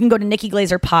 you can go to Nikki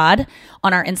Glazer Pod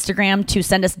on our Instagram to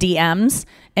send us DMs,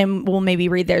 and we'll maybe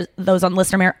read those on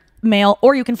listener mail,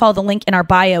 or you can follow the link in our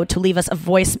bio to leave us a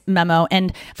voice memo.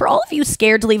 And for all of you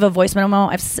scared to leave a voice memo,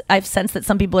 I've sensed that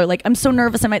some people are like, I'm so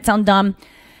nervous I might sound dumb.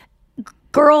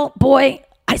 Girl, boy,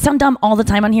 I sound dumb all the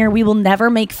time on here. We will never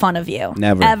make fun of you.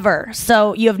 Never. Ever.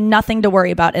 So you have nothing to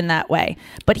worry about in that way.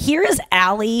 But here is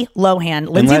Ali Lohan,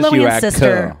 Lindsay Unless you Lohan's act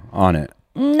sister. on it.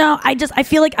 No, I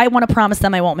feel like I want to promise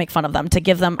them I won't make fun of them to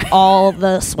give them all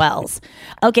the swells.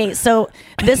 Okay, so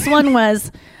this one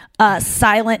was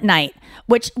Silent Night,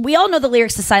 which we all know the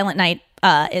lyrics to Silent Night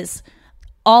is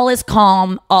all is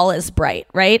calm, all is bright,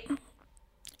 right?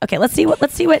 Okay, let's see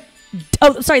what.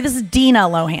 Oh, sorry, this is Dina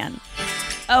Lohan.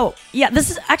 Oh, yeah,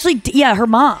 this is actually, her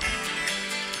mom.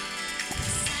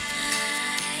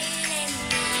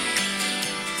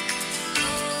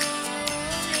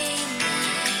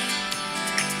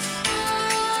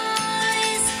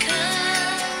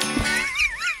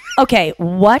 Okay,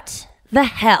 what the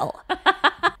hell?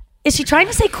 Is she trying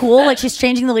to say cool, like she's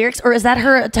changing the lyrics, or is that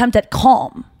her attempt at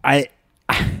calm? I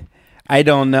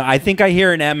don't know. I think I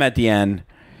hear an M at the end.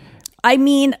 I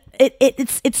mean,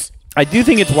 it's. I do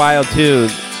think it's wild too.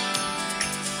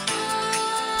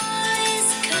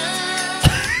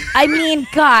 I mean,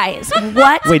 guys,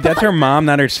 what? Wait, that's her mom,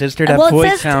 not her sister. That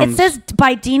voice sounds. It says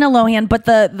by Dina Lohan, but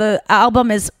the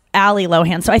album is Ali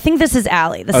Lohan. So I think this is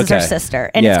Ali. This is her sister,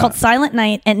 and it's called Silent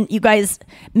Night. And you guys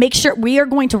make sure we are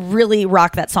going to really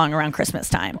rock that song around Christmas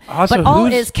time. Also, but all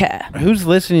is K. Who's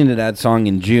listening to that song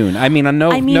in June? I mean,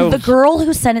 the girl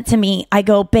who sent it to me, I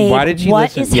go, babe,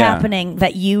 what is happening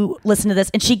that you listen to this?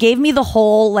 And she gave me the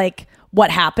whole like what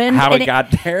happened, how it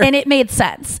got there, and it made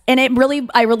sense. And it really,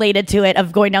 I related to it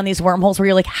of going down these wormholes where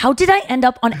you're like, how did I end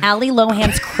up on Ali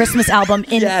Lohan's Christmas album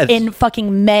in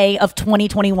fucking May of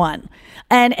 2021?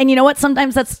 And you know what?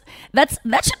 Sometimes that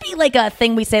should be like a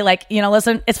thing we say, like, you know,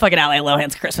 listen, it's fucking Ali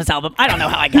Lohan's Christmas album. I don't know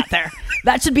how I got there.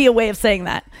 That should be a way of saying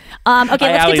that. Okay,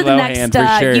 let's get to the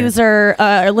next user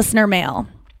listener mail.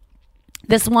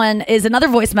 This one is another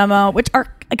voice memo, which I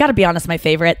gotta be honest, my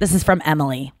favorite. This is from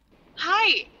Emily.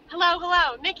 Hi.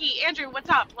 Hello. Nikki, Andrew, what's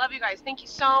up? Love you guys. Thank you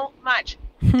so much.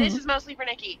 This is mostly for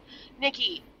Nikki.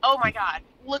 Nikki, oh my God,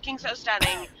 looking so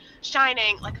stunning.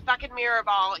 shining like a fucking mirror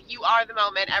ball. You are the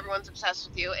moment. Everyone's obsessed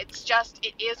with you. It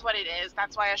is what it is.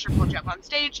 That's why Usher pulled you up on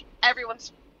stage.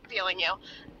 Everyone's feeling you,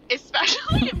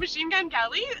 especially Machine Gun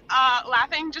Kelly,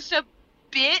 laughing just a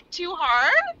bit too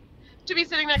hard to be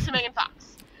sitting next to Megan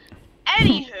Fox.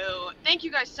 Anywho, thank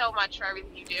you guys so much for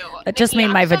everything you do. It just made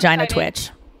my vagina twitch.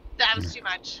 That was too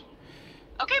much.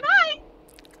 Okay, bye.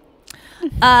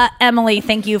 Emily,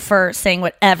 thank you for saying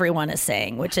what everyone is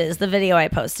saying, which is the video I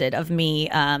posted of me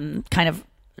kind of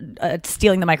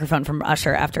stealing the microphone from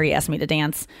Usher after he asked me to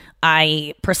dance.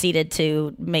 I proceeded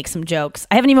to make some jokes.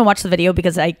 I haven't even watched the video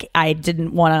because I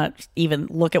didn't want to even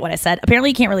look at what I said.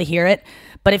 Apparently you can't really hear it,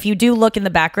 but if you do look in the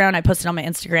background, I posted on my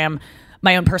Instagram,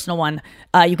 my own personal one,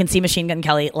 you can see Machine Gun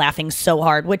Kelly laughing so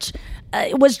hard, which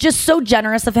was just so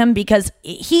generous of him because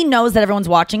he knows that everyone's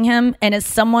watching him. And as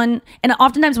someone, and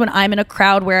oftentimes when I'm in a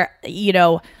crowd where, you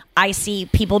know, I see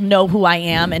people know who I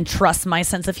am and trust my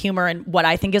sense of humor and what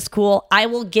I think is cool, I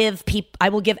will give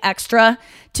extra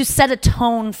to set a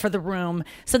tone for the room.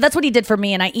 So that's what he did for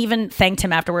me. And I even thanked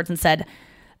him afterwards and said,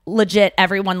 legit,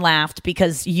 everyone laughed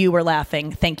because you were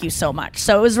laughing. Thank you so much.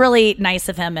 So it was really nice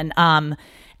of him.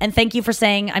 And thank you for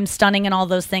saying I'm stunning and all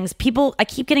those things. People, I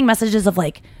keep getting messages of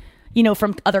like, you know,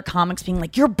 from other comics being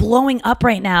like, you're blowing up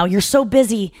right now. You're so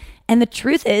busy. And the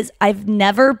truth is, I've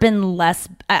never been less,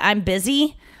 I'm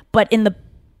busy, but in the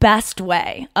best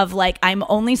way of like, I'm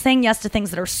only saying yes to things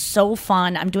that are so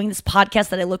fun. I'm doing this podcast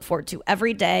that I look forward to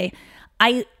every day.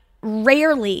 I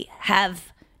rarely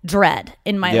have dread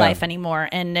in my life anymore,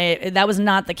 and that was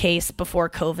not the case before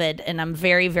COVID, and I'm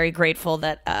very, very grateful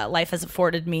that life has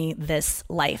afforded me this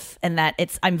life and that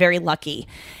I'm very lucky.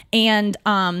 And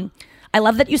I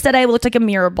love that you said I looked like a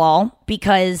mirror ball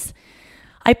because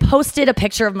I posted a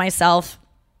picture of myself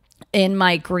in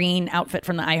my green outfit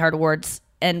from the iHeart Awards,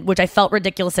 and which I felt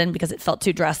ridiculous in because it felt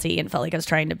too dressy and felt like I was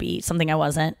trying to be something I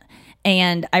wasn't.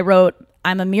 And I wrote,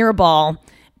 I'm a mirror ball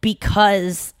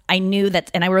because I knew that,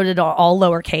 and I wrote it all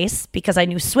lowercase because I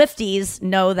knew Swifties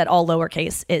know that all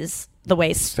lowercase is the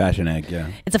way. Fashion egg, yeah.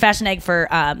 It's a fashion egg for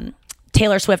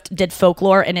Taylor Swift did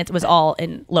Folklore, and it was all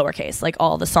in lowercase, like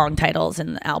all the song titles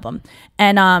in the album.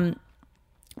 And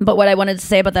but what I wanted to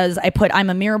say about that is I put I'm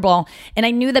a mirror ball, and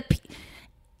I knew that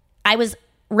I was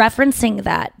referencing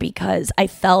that because I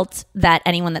felt that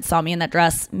anyone that saw me in that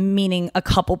dress, meaning a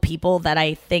couple people that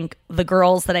I think, the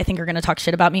girls that I think are going to talk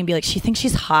shit about me and be like, she thinks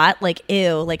she's hot, like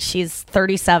ew, like she's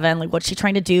 37, like what's she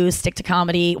trying to do, stick to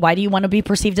comedy, why do you want to be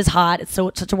perceived as hot, it's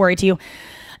such a worry to you.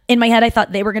 In my head I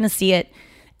thought they were going to see it,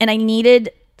 and I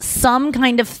needed some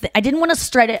kind of I didn't want to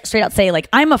straight out say like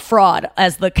I'm a fraud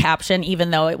as the caption,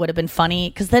 even though it would have been funny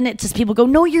because then it just people go,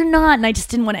 no you're not, and I just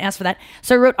didn't want to ask for that.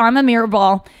 So I wrote I'm a mirror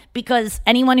ball because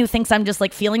anyone who thinks I'm just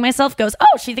like feeling myself goes,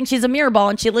 oh, she thinks she's a mirror ball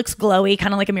and she looks glowy,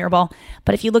 kind of like a mirror ball.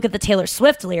 But if you look at the Taylor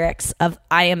Swift lyrics of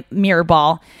I am mirror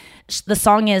ball, the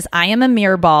song is I am a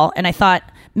mirror ball, and I thought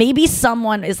maybe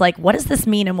someone is like, what does this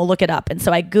mean, and we'll look it up. And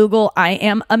so I Google I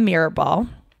am a mirror ball,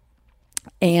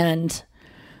 and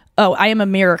oh, I am a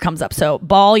mirror comes up. So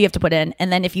ball you have to put in.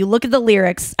 And then if you look at the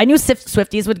lyrics, I knew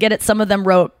Swifties would get it. Some of them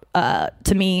wrote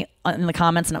to me in the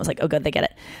comments, and I was like, oh, good, they get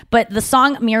it. But the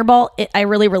song Mirror Ball, I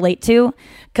really relate to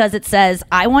because it says,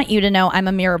 I want you to know I'm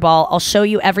a mirror ball. I'll show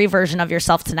you every version of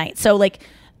yourself tonight. So like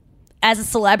as a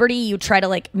celebrity, you try to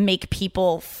like make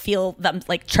people feel them,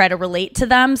 like try to relate to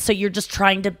them. So you're just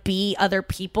trying to be other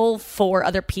people for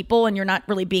other people, and you're not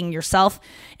really being yourself.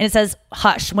 And it says,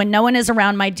 hush, when no one is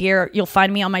around, my dear, you'll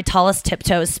find me on my tallest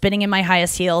tiptoes, spinning in my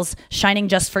highest heels, shining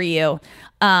just for you.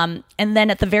 And then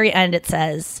at the very end, it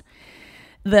says,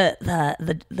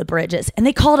 the bridges, and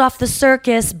they called off the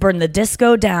circus, burned the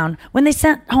disco down, when they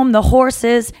sent home the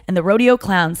horses and the rodeo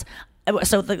clowns.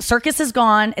 So the circus is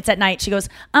gone. It's at night. She goes,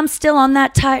 I'm still on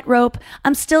that tightrope.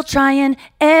 I'm still trying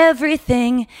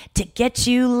everything to get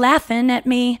you laughing at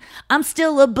me. I'm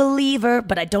still a believer,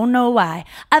 but I don't know why.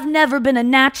 I've never been a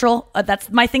natural. That's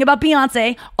my thing about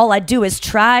Beyonce. All I do is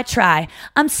try.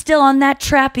 I'm still on that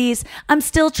trapeze. I'm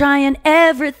still trying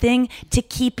everything to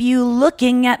keep you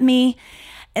looking at me.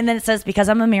 And then it says, because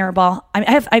I'm a mirror ball, I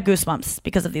have goosebumps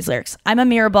because of these lyrics. I'm a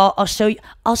mirror ball. I'll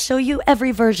show you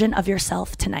every version of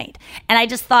yourself tonight. And I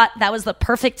just thought that was the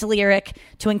perfect lyric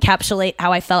to encapsulate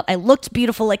how I felt. I looked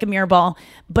beautiful like a mirror ball,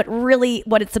 but really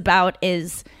what it's about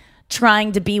is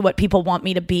trying to be what people want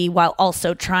me to be while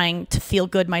also trying to feel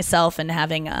good myself and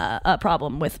having a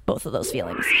problem with both of those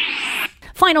feelings.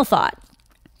 Final thought.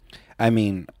 I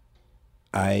mean,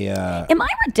 am I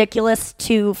ridiculous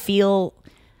to feel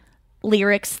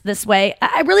lyrics this way?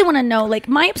 I really want to know, like,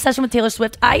 my obsession with Taylor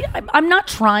Swift. I'm not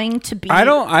trying to be. I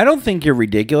don't think you're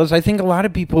ridiculous. I think a lot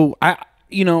of people. I've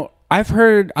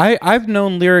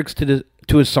known lyrics to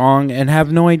to a song and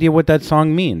have no idea what that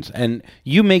song means. And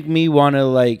you make me want to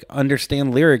like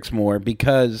understand lyrics more,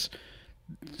 because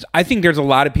I think there's a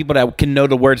lot of people that can know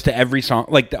the words to every song,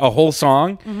 like a whole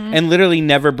song, and literally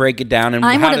never break it down. And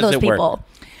I'm how one of does those it people. work?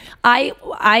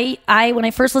 I when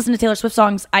I first listen to Taylor Swift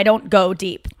songs, I don't go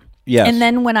deep. Yes. And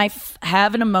then when I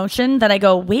have an emotion that I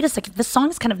go, wait a second, this song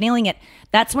is kind of nailing it.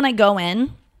 That's when I go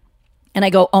in and I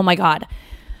go, oh my God.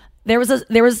 This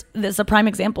is a prime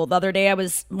example. The other day I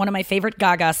was one of my favorite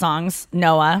Gaga songs,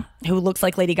 Noah, who looks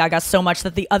like Lady Gaga so much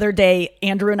that the other day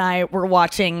Andrew and I were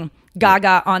watching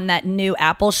Gaga on that new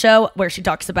Apple show where she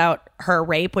talks about her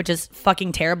rape, which is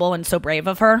fucking terrible and so brave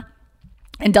of her,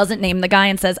 and doesn't name the guy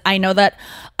and says, I know that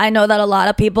a lot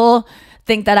of people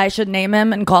think that I should name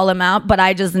him and call him out, but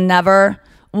I just never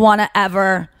want to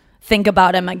ever think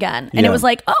about him again. And it was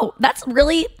like, oh, that's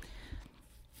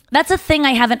a thing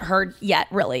I haven't heard yet,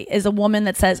 really, is a woman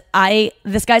that says,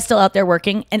 this guy's still out there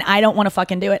working and I don't want to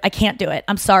fucking do it. I can't do it.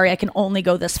 I'm sorry. I can only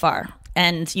go this far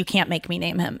and you can't make me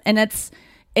name him. And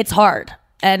it's hard.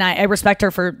 And I respect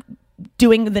her for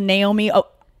doing the Naomi,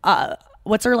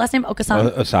 what's her last name?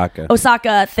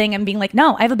 Osaka thing, and being like,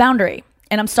 no, I have a boundary.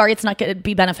 And I'm sorry it's not going to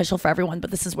be beneficial for everyone,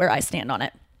 but this is where I stand on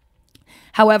it.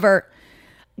 However,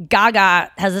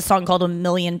 Gaga has a song called A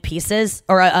Million Pieces,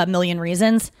 or A Million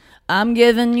Reasons. I'm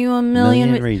giving you a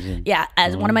million reasons. Yeah,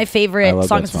 as one of my favorite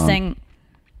songs to sing.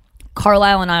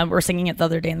 Carlisle and I were singing it the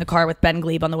other day in the car with Ben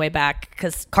Glebe on the way back,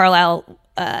 because Carlisle,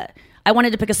 I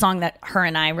wanted to pick a song that her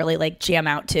and I really like jam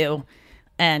out to.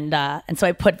 And so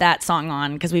I put that song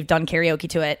on because we've done karaoke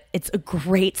to it. It's a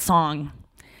great song.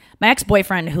 My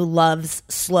ex-boyfriend, who loves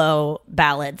slow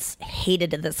ballads,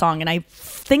 hated this song. And I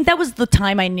think that was the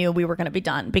time I knew we were going to be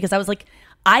done, because I was like,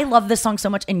 I love this song so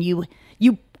much. And you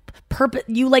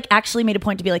like actually made a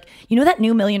point to be like, you know that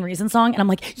new Million Reasons song? And I'm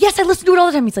like, yes, I listen to it all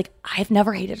the time. He's like, I've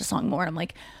never hated a song more. And I'm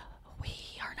like, we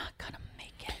are not going to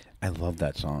make it. I love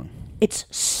that song. It's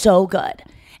so good.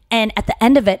 And at the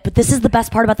end of it, but this is the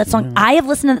best part about that song. I have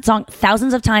listened to that song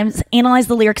thousands of times, analyzed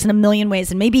the lyrics in a million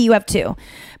ways, and maybe you have too.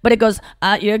 But it goes,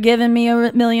 you're giving me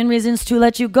a million reasons to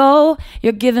let you go.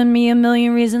 You're giving me a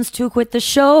million reasons to quit the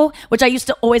show, which I used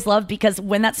to always love, because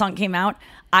when that song came out,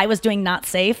 I was doing Not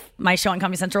Safe, my show on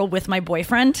Comedy Central, with my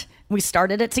boyfriend. We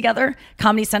started it together.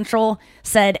 Comedy Central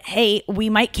said, hey, we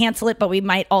might cancel it, but we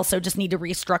might also just need to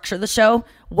restructure the show.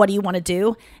 What do you want to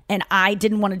do? And I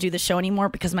didn't want to do the show anymore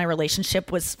because my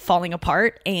relationship was falling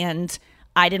apart, and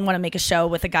I didn't want to make a show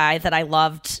with a guy that I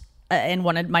loved and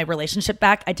wanted my relationship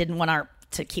back. I didn't want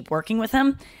to keep working with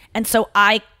him. And so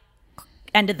I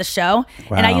ended the show.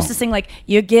 Wow. And I used to sing like,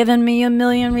 you're giving me a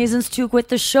million reasons to quit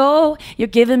the show. You're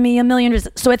giving me a million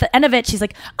reasons. So at the end of it, she's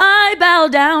like, I bow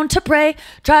down to pray,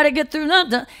 try to get through.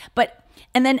 But,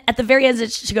 and then at the very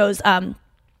end, she goes,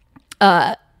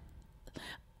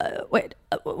 wait,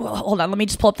 hold on. Let me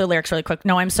just pull up the lyrics really quick.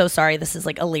 No, I'm so sorry. This is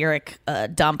like a lyric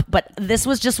dump. But this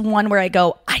was just one where I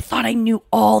go, I thought I knew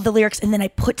all the lyrics. And then I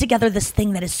put together this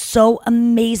thing that is so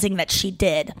amazing that she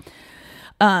did.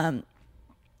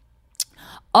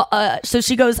 So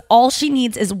she goes, all she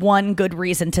needs is one good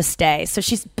reason to stay. So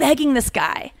she's begging this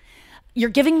guy, you're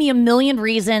giving me a million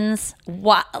reasons.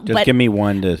 Just give me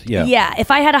one to, Yeah, if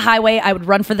I had a highway, I would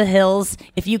run for the hills.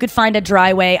 If you could find a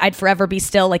dry way, I'd forever be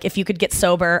still. Like if you could get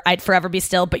sober, I'd forever be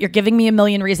still. But you're giving me a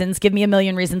million reasons. Give me a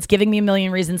million reasons. Giving me a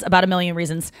million reasons. About a million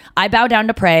reasons. I bow down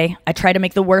to pray. I try to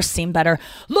make the worst seem better.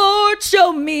 Lord,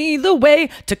 show me the way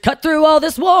to cut through all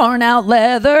this worn out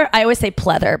leather. I always say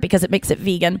pleather because it makes it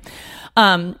vegan.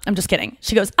 I'm just kidding.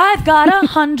 She goes, I've got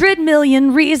 100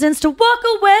 million reasons to walk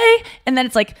away. And then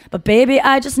it's like, but baby,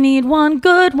 I just need one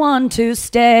good one to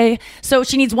stay. So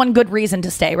she needs one good reason to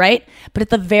stay, right? But at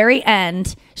the very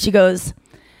end, she goes,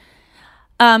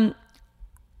 I've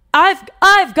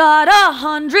got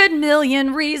 100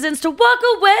 million reasons to walk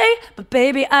away, but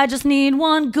baby, I just need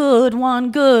one good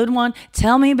one.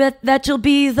 Tell me that you'll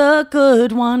be the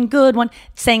good one.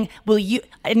 Saying,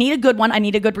 I need a good one. I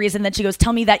need a good reason. Then she goes,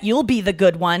 tell me that you'll be the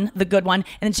good one. And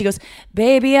then she goes,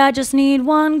 baby, I just need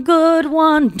one good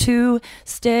one to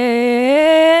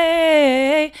stay.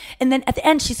 And then at the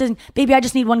end, she says, baby, I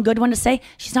just need one good one to stay.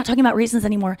 She's not talking about reasons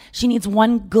anymore. She needs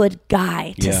one good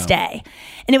guy to stay.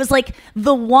 And it was like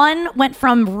the one went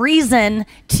from reason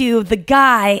to the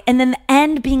guy, and then the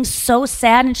end being so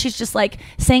sad. And she's just like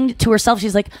saying to herself,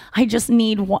 she's like, I just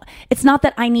need one. It's not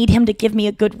that I need him to give me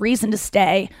a good reason to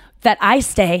stay, that I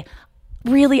stay.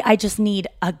 Really, I just need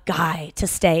a guy to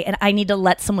stay, and I need to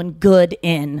let someone good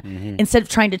in instead of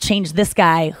trying to change this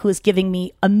guy who is giving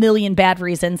me a million bad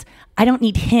reasons. I don't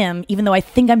need him, even though I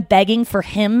think I'm begging for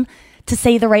him to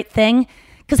say the right thing,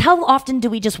 Because how often do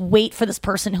we just wait for this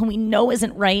person who we know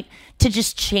isn't right to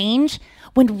just change,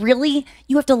 when really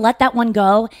you have to let that one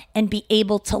go and be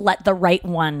able to let the right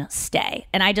one stay?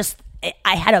 And I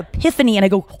had an epiphany, and I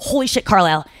go, holy shit,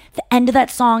 Carlisle. The end of that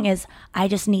song is, I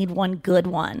just need one good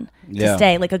one to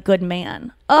stay, like a good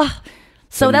man. Ugh.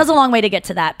 So that was a long way to get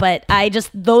to that, but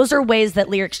those are ways that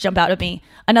lyrics jump out at me.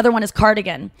 Another one is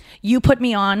cardigan. You put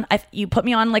me on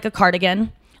like a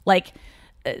cardigan, like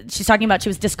she's talking about she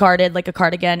was discarded like a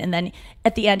cardigan, and then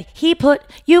at the end, you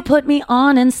put me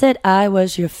on and said I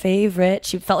was your favorite.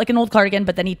 She felt like an old cardigan,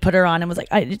 but then he put her on and was like,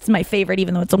 it's my favorite,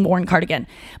 even though it's a worn cardigan.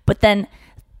 But then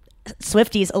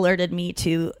Swifties alerted me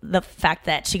to the fact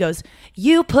that she goes,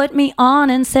 you put me on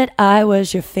and said I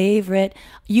was your favorite.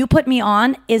 You put me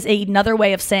on is another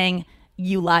way of saying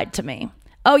you lied to me.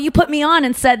 Oh, you put me on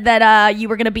and said that you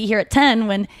were going to be here at 10,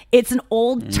 when it's an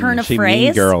old turn of phrase.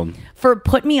 Mean girl. For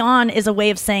put me on is a way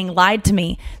of saying lied to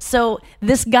me. So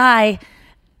this guy,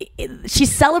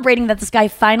 she's celebrating that this guy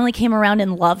finally came around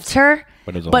and loved her.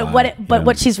 But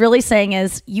what she's really saying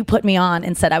is, you put me on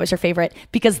and said I was your favorite,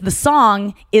 because the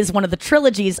song is one of the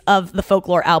trilogies of the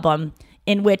Folklore album,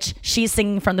 in which she's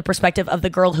singing from the perspective of the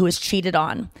girl who is cheated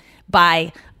on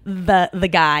by the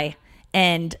guy,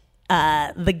 and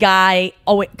the guy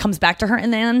comes back to her in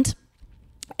the end,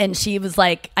 and she was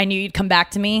like, I knew you'd come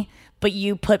back to me, but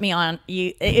you put me on.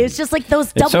 It's just like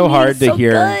those double. It's so hard to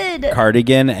hear good.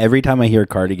 cardigan. Every time I hear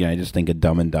cardigan, I just think of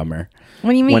Dumb and Dumber.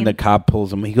 What do you mean? When the cop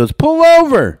pulls him, he goes, pull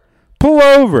over,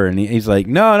 and he's like,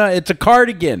 no, it's a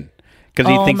cardigan, because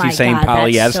he thinks he's saying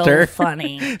polyester. That's so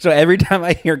funny. So every time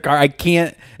I hear I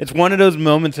can't. It's one of those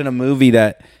moments in a movie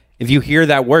that if you hear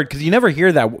that word, because you never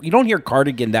hear that, you don't hear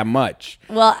cardigan that much.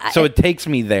 Well, so it takes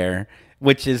me there,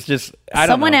 which is just I don't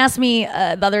know. Someone asked me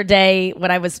the other day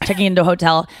when I was checking into a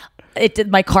hotel.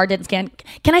 My card didn't scan.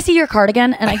 Can I see your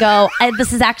cardigan? And I go,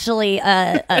 this is actually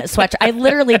a sweatshirt. I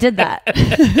literally did that.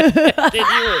 Did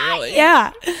you really?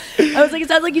 Yeah. I was like, it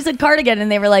sounds like you said cardigan.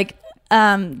 And they were like,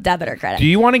 debit or credit. Do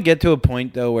you want to get to a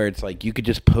point, though, where it's like you could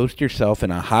just post yourself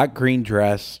in a hot green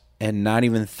dress and not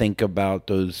even think about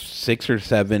those 6 or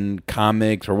 7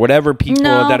 comics or whatever people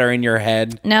that are in your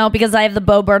head? No, because I have the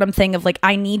Bo Burnham thing of like,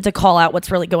 I need to call out what's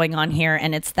really going on here.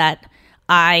 And it's that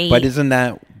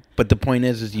But the point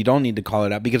is you don't need to call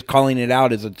it out, because calling it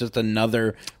out is just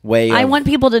another way I want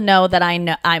people to know that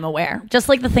I'm aware. Just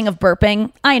like the thing of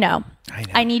burping. I know.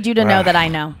 I need you to know that I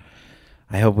know.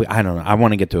 I don't know. I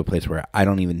want to get to a place where I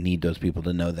don't even need those people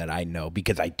to know that I know,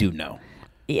 because I do know.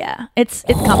 Yeah. It's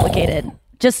complicated.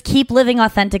 Just keep living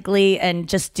authentically and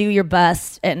just do your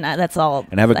best. And that's all.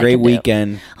 And have a great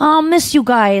weekend. I'll miss you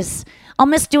guys. I'll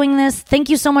miss doing this. Thank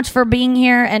you so much for being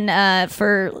here and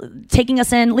for taking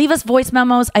us in. Leave us voice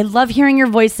memos. I love hearing your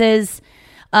voices.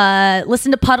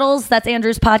 Listen to Puddles. That's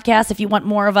Andrew's podcast. If you want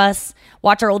more of us,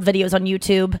 watch our old videos on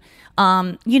YouTube.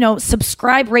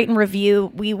 Subscribe, rate, and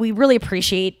review. We really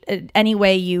appreciate any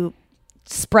way you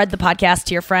spread the podcast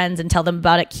to your friends and tell them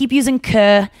about it. Keep using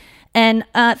K. And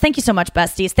thank you so much,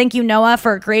 besties. Thank you, Noah,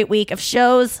 for a great week of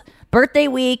shows. Birthday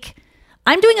week.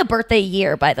 I'm doing a birthday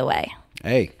year, by the way.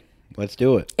 Hey. Let's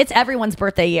do it. It's everyone's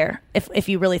birthday year, if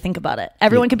you really think about it.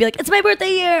 Everyone could be like, it's my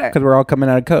birthday year. Because we're all coming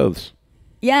out of Coves.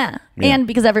 Yeah. And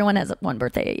because everyone has one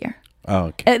birthday a year. Oh,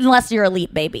 okay. Unless you're a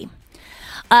Leap Baby.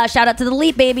 Shout out to the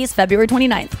Leap Babies, February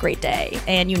 29th. Great day.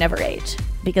 And you never age,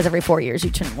 because every 4 years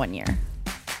you turn 1 year.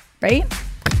 Right?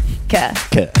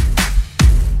 Okay.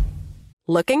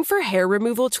 Looking for hair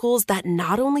removal tools that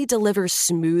not only deliver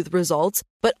smooth results,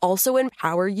 but also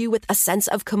empower you with a sense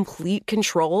of complete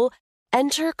control?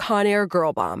 Enter Conair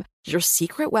Girl Bomb, your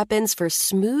secret weapons for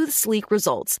smooth, sleek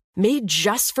results, made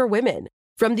just for women.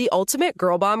 From the ultimate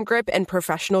Girl Bomb grip and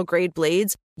professional grade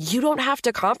blades, you don't have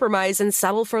to compromise and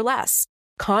settle for less.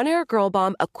 Conair Girl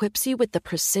Bomb equips you with the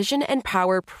precision and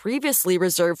power previously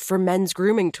reserved for men's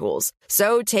grooming tools.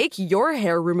 So take your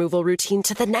hair removal routine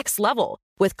to the next level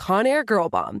with Conair Girl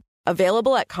Bomb.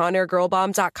 Available at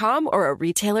ConairGirlBomb.com or a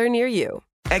retailer near you.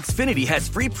 Xfinity has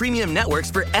free premium networks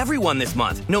for everyone this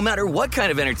month, no matter what kind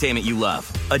of entertainment you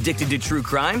love. Addicted to true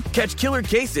crime? Catch killer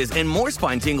cases and more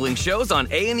spine-tingling shows on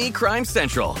A&E Crime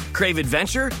Central. Crave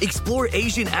adventure? Explore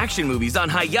Asian action movies on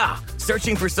Hi-YAH.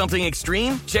 Searching for something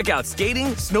extreme? Check out skating,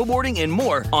 snowboarding, and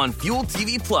more on Fuel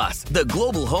TV Plus, the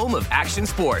global home of action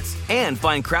sports. And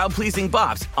find crowd-pleasing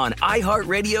bops on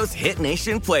iHeartRadio's Hit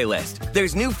Nation playlist.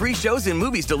 There's new free shows and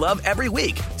movies to love every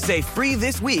week. Say free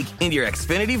this week in your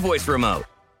Xfinity voice remote.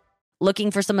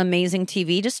 Looking for some amazing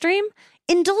TV to stream?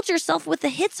 Indulge yourself with the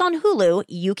hits on Hulu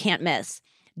you can't miss.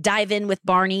 Dive in with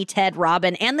Barney, Ted,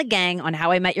 Robin, and the gang on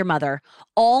How I Met Your Mother.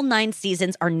 All 9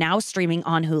 seasons are now streaming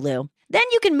on Hulu. Then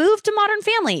you can move to Modern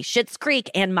Family, Schitt's Creek,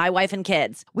 and My Wife and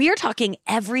Kids. We are talking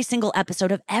every single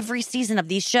episode of every season of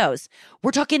these shows.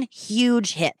 We're talking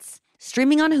huge hits.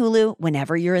 Streaming on Hulu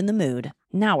whenever you're in the mood.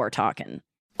 Now we're talking.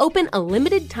 Open a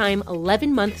limited-time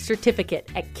 11-month certificate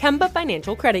at Kemba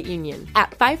Financial Credit Union.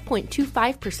 At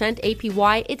 5.25%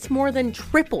 APY, it's more than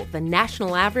triple the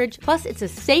national average, plus it's a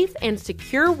safe and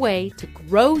secure way to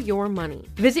grow your money.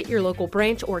 Visit your local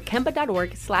branch or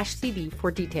kemba.org/CD for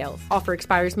details. Offer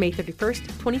expires May 31st,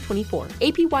 2024.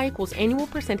 APY equals annual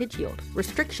percentage yield.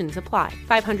 Restrictions apply.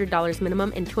 $500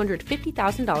 minimum and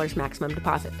 $250,000 maximum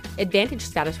deposit. Advantage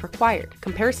status required.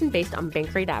 Comparison based on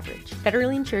bank rate average.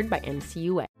 Federally insured by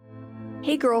NCUA.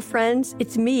 Hey girlfriends,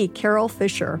 it's me, Carol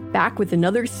Fisher, back with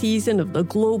another season of the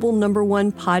global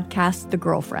 #1 podcast, The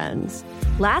Girlfriends.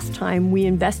 Last time, we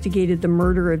investigated the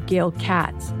murder of Gail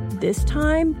Katz. This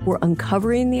time, we're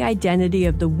uncovering the identity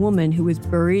of the woman who was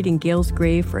buried in Gail's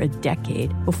grave for a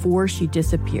decade before she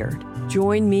disappeared.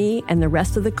 Join me and the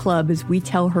rest of the club as we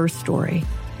tell her story.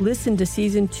 Listen to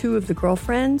Season 2 of The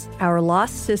Girlfriends, Our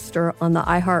Lost Sister on the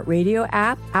iHeartRadio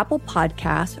app, Apple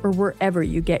Podcasts, or wherever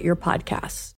you get your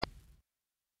podcasts.